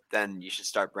do it, then you should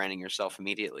start branding yourself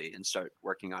immediately and start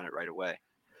working on it right away.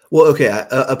 Well, okay.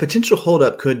 A potential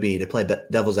holdup could be, to play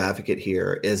devil's advocate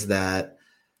here, is that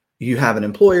you have an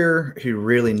employer who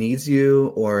really needs you,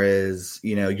 or is,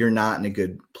 you're not in a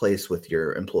good place with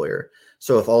your employer.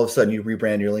 So if all of a sudden you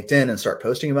rebrand your LinkedIn and start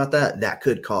posting about that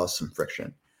could cause some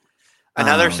friction.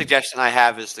 Another suggestion I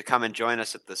have is to come and join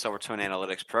us at the Silvertone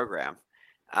Analytics program.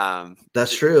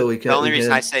 That's true. The only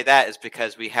reason I say that is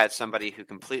because we had somebody who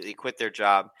completely quit their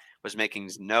job, was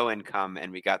making no income,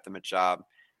 and we got them a job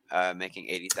making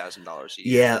 $80,000 a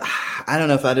year. Yeah, I don't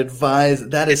know if I'd advise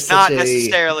that. It's not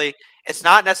necessarily. It's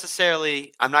not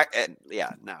necessarily. I'm not.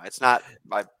 Yeah, no, it's not.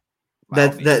 By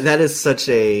that is such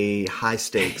a high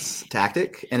stakes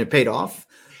tactic, and it paid off.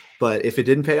 But if it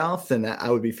didn't pay off, then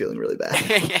I would be feeling really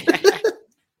bad.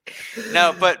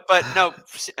 No, but no.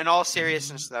 In all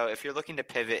seriousness, though, if you're looking to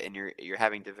pivot and you're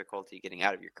having difficulty getting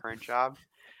out of your current job,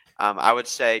 I would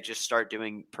say just start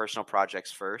doing personal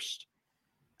projects first.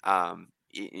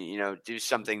 Do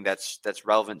something that's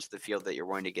relevant to the field that you're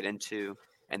wanting to get into,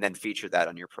 and then feature that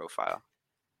on your profile.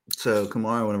 So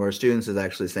Kumar, one of our students, is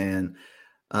actually saying,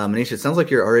 Manish, it sounds like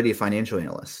you're already a financial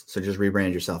analyst, so just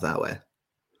rebrand yourself that way.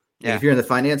 Yeah. If you're in the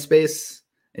finance space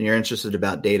and you're interested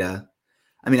about data,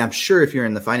 I mean, I'm sure if you're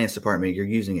in the finance department, you're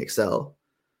using Excel.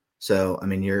 So, I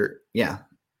mean,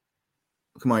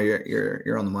 Kumar,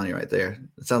 you're on the money right there.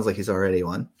 It sounds like he's already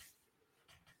one.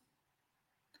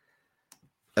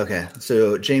 Okay,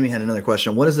 so Jamie had another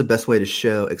question. What is the best way to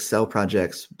show Excel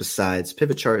projects besides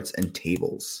pivot charts and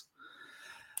tables?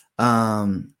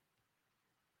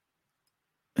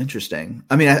 Interesting.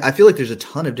 I mean, I feel like there's a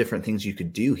ton of different things you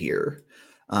could do here.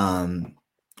 Well,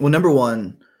 number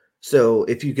one, so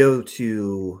if you go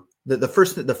to the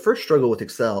first struggle with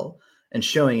Excel and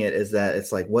showing it is that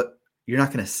it's like, what, you're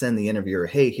not going to send the interviewer,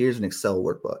 hey, here's an Excel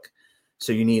workbook.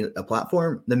 So you need a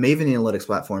platform. The Maven Analytics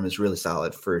platform is really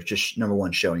solid for just, number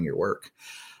one, showing your work.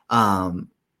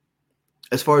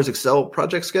 As far as Excel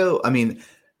projects go, I mean,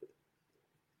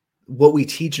 what we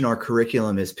teach in our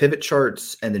curriculum is pivot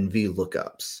charts and then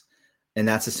VLOOKUPs. And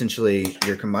that's essentially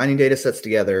you're combining data sets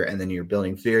together and then you're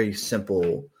building very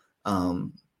simple,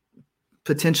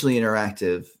 potentially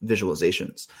interactive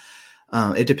visualizations.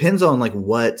 It depends on like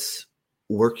what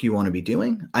work you want to be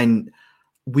doing.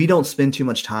 We don't spend too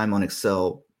much time on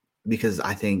Excel because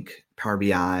I think Power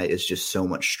BI is just so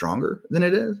much stronger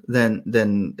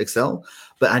than Excel.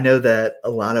 But I know that a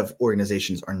lot of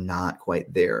organizations are not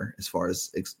quite there as far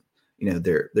as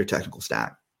their technical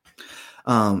stack.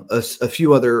 A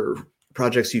few other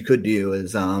projects you could do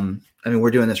is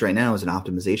we're doing this right now as an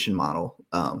optimization model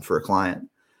for a client.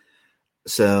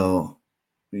 So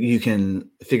you can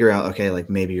figure out, okay,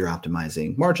 like maybe you're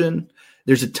optimizing margin.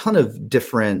 There's a ton of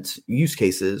different use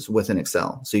cases within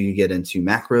Excel. So you get into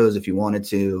macros if you wanted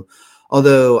to.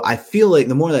 Although I feel like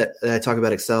the more that I talk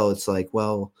about Excel, it's like,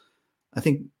 well, I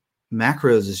think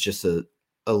macros is just a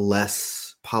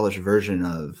less polished version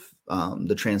of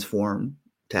the transform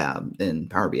tab in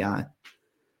Power BI.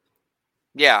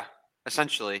 Yeah,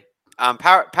 essentially.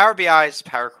 Power BI's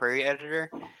Power Query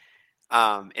Editor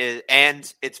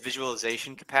and its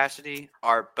visualization capacity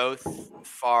are both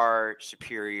far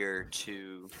superior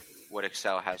to what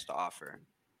Excel has to offer.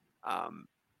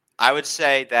 I would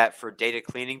say that for data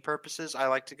cleaning purposes, I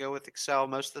like to go with Excel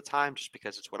most of the time just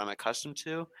because it's what I'm accustomed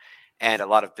to. And a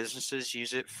lot of businesses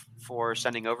use it for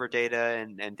sending over data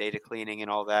and data cleaning and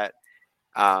all that.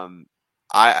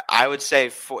 I would say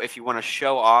if you want to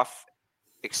show off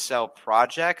Excel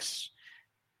projects,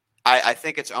 I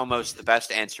think it's almost the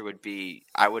best answer would be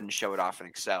I wouldn't show it off in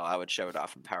Excel. I would show it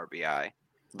off in Power BI.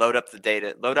 Load up the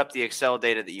data, load up the Excel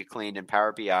data that you cleaned in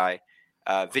Power BI,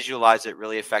 visualize it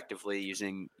really effectively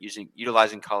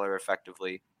utilizing color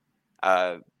effectively.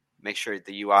 Make sure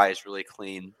the UI is really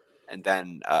clean, and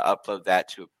then upload that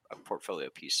to a portfolio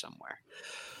piece somewhere.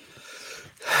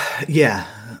 Yeah.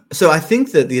 So I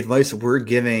think that the advice we're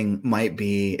giving might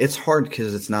be, it's hard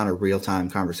because it's not a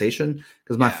real-time conversation.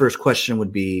 Because my first question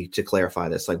would be to clarify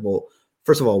this. Like, well,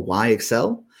 first of all, why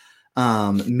Excel?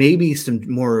 Maybe some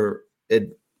more,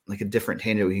 like a different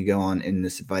tangent we can go on in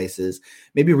this advice is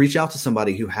maybe reach out to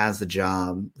somebody who has the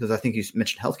job. Because I think you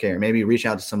mentioned healthcare. Maybe reach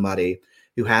out to somebody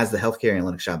who has the healthcare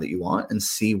analytics job that you want and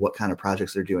see what kind of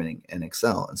projects they're doing in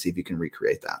Excel and see if you can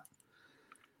recreate that.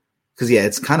 Because,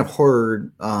 it's kind of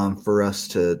hard for us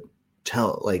to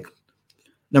tell. Like,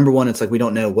 number one, it's like we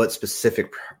don't know what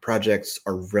specific projects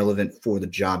are relevant for the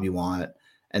job you want.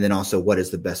 And then also, what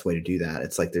is the best way to do that?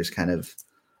 It's like there's kind of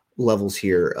levels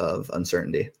here of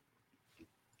uncertainty.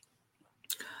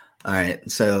 All right.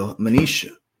 So, Manish,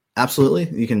 absolutely.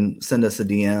 You can send us a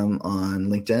DM on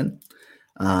LinkedIn.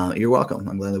 You're welcome.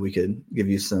 I'm glad that we could give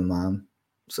you some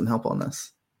help on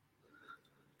this.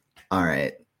 All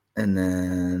right. And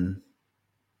then,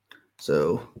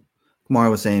 so Kumar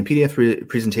was saying PDF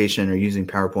presentation or using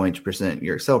PowerPoint to present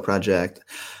your Excel project.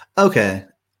 Okay,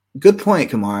 good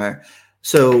point, Kumar.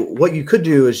 So what you could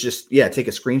do is just, take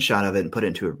a screenshot of it and put it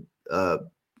into a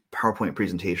PowerPoint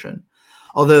presentation.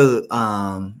 Although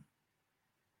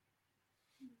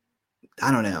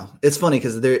I don't know. It's funny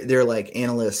because they're like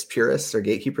analysts, purists, or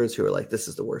gatekeepers who are like, this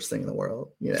is the worst thing in the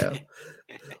world.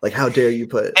 Like, how dare you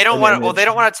put? They don't want to. Well, they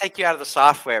don't want to take you out of the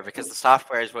software because the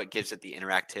software is what gives it the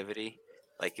interactivity.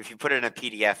 Like if you put it in a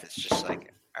PDF, it's just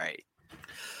like, all right,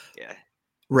 yeah,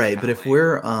 right. But if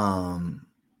we're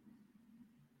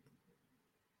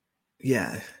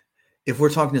if we're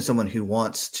talking to someone who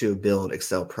wants to build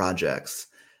Excel projects,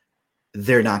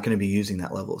 they're not going to be using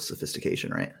that level of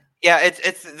sophistication, right? Yeah,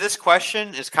 it's this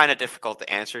question is kind of difficult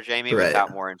to answer, Jamie,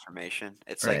 without more information.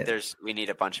 It's like we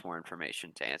need a bunch more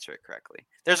information to answer it correctly.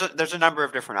 There's a number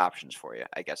of different options for you,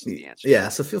 I guess, is the answer. Yeah,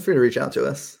 so feel free to reach out to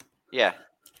us. Yeah.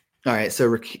 All right, so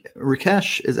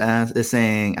Rakesh is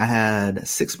saying I had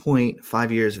 6.5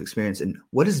 years of experience in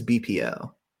what is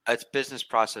BPO? It's business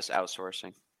process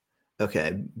outsourcing.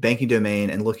 Okay, banking domain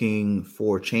and looking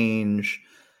for change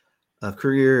of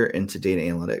career into data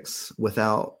analytics.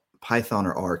 Without Python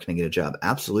or R, can I get a job?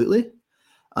 Absolutely.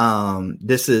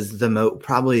 This is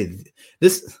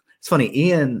it's funny.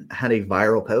 Ian had a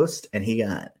viral post and he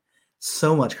got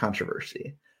so much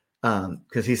controversy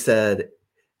because he said,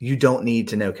 you don't need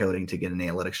to know coding to get an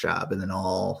analytics job. And then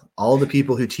all the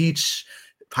people who teach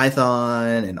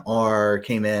Python and R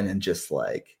came in and just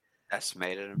like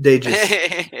estimated them.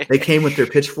 They came with their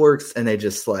pitchforks and they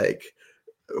just like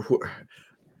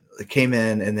came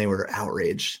in and they were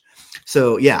outraged.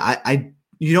 So yeah,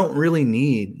 you don't really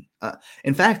need.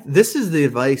 In fact, this is the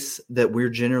advice that we're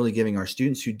generally giving our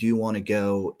students who do want to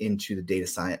go into the data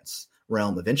science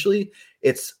realm eventually.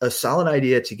 It's a solid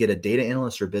idea to get a data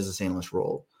analyst or business analyst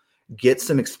role, get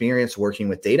some experience working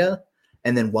with data,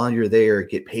 and then while you're there,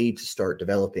 get paid to start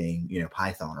developing,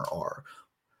 Python or R.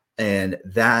 And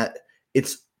that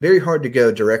it's very hard to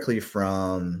go directly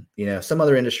from, some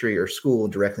other industry or school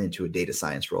directly into a data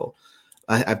science role.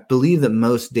 I believe that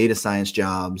most data science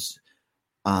jobs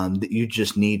that you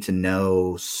just need to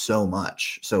know so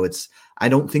much. So I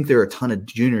don't think there are a ton of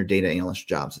junior data analyst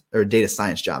jobs or data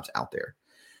science jobs out there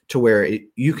to where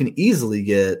you can easily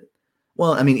get,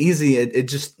 easy.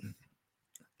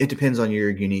 It depends on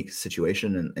your unique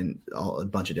situation and a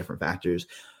bunch of different factors.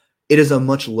 It is a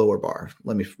much lower bar.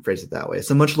 Let me phrase it that way.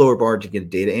 It's a much lower bar to get a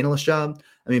data analyst job.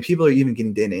 People are even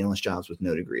getting data analyst jobs with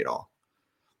no degree at all.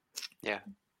 Yeah.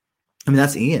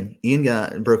 That's Ian.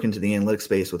 Ian broke into the analytics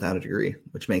space without a degree,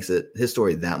 which makes his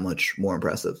story that much more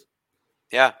impressive.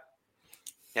 Yeah.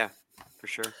 Yeah, for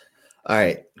sure. All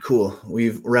right, cool.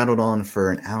 We've rattled on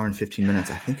for an hour and 15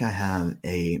 minutes. I think I have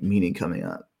a meeting coming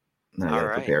up that I got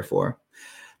to prepare for.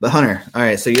 But Hunter, all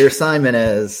right, so your assignment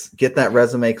is get that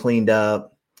resume cleaned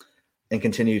up and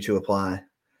continue to apply.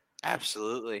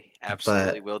 Absolutely.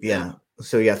 Will do. Yeah.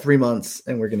 So you got 3 months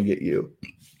and we're going to get you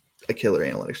a killer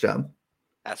analytics job.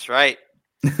 That's right.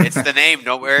 It's the name.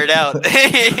 Don't wear it out.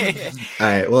 All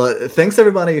right. Well, thanks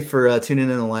everybody for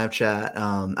tuning in the live chat.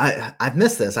 I've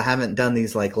missed this. I haven't done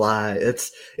these like live.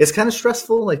 It's kind of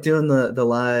stressful, like doing the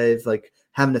live, like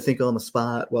having to think on the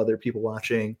spot while there are people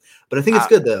watching. But I think it's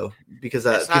good though because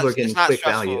people are getting quick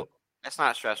value. It's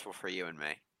not stressful for you and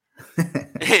me.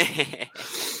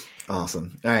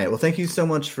 Awesome. All right. Well, thank you so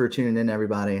much for tuning in,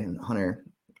 everybody. And Hunter,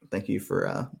 thank you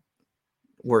for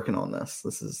working on this.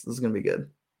 This is going to be good.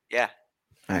 Yeah.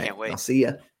 All right. Can't wait. I'll see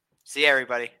ya. See ya,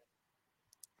 everybody.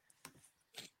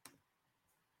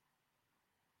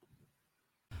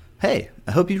 Hey,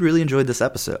 I hope you really enjoyed this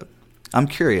episode. I'm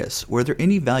curious, were there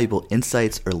any valuable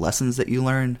insights or lessons that you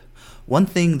learned? One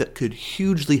thing that could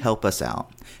hugely help us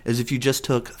out is if you just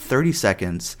took 30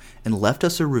 seconds and left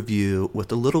us a review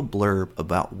with a little blurb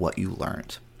about what you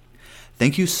learned.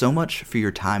 Thank you so much for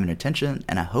your time and attention,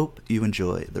 and I hope you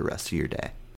enjoy the rest of your day.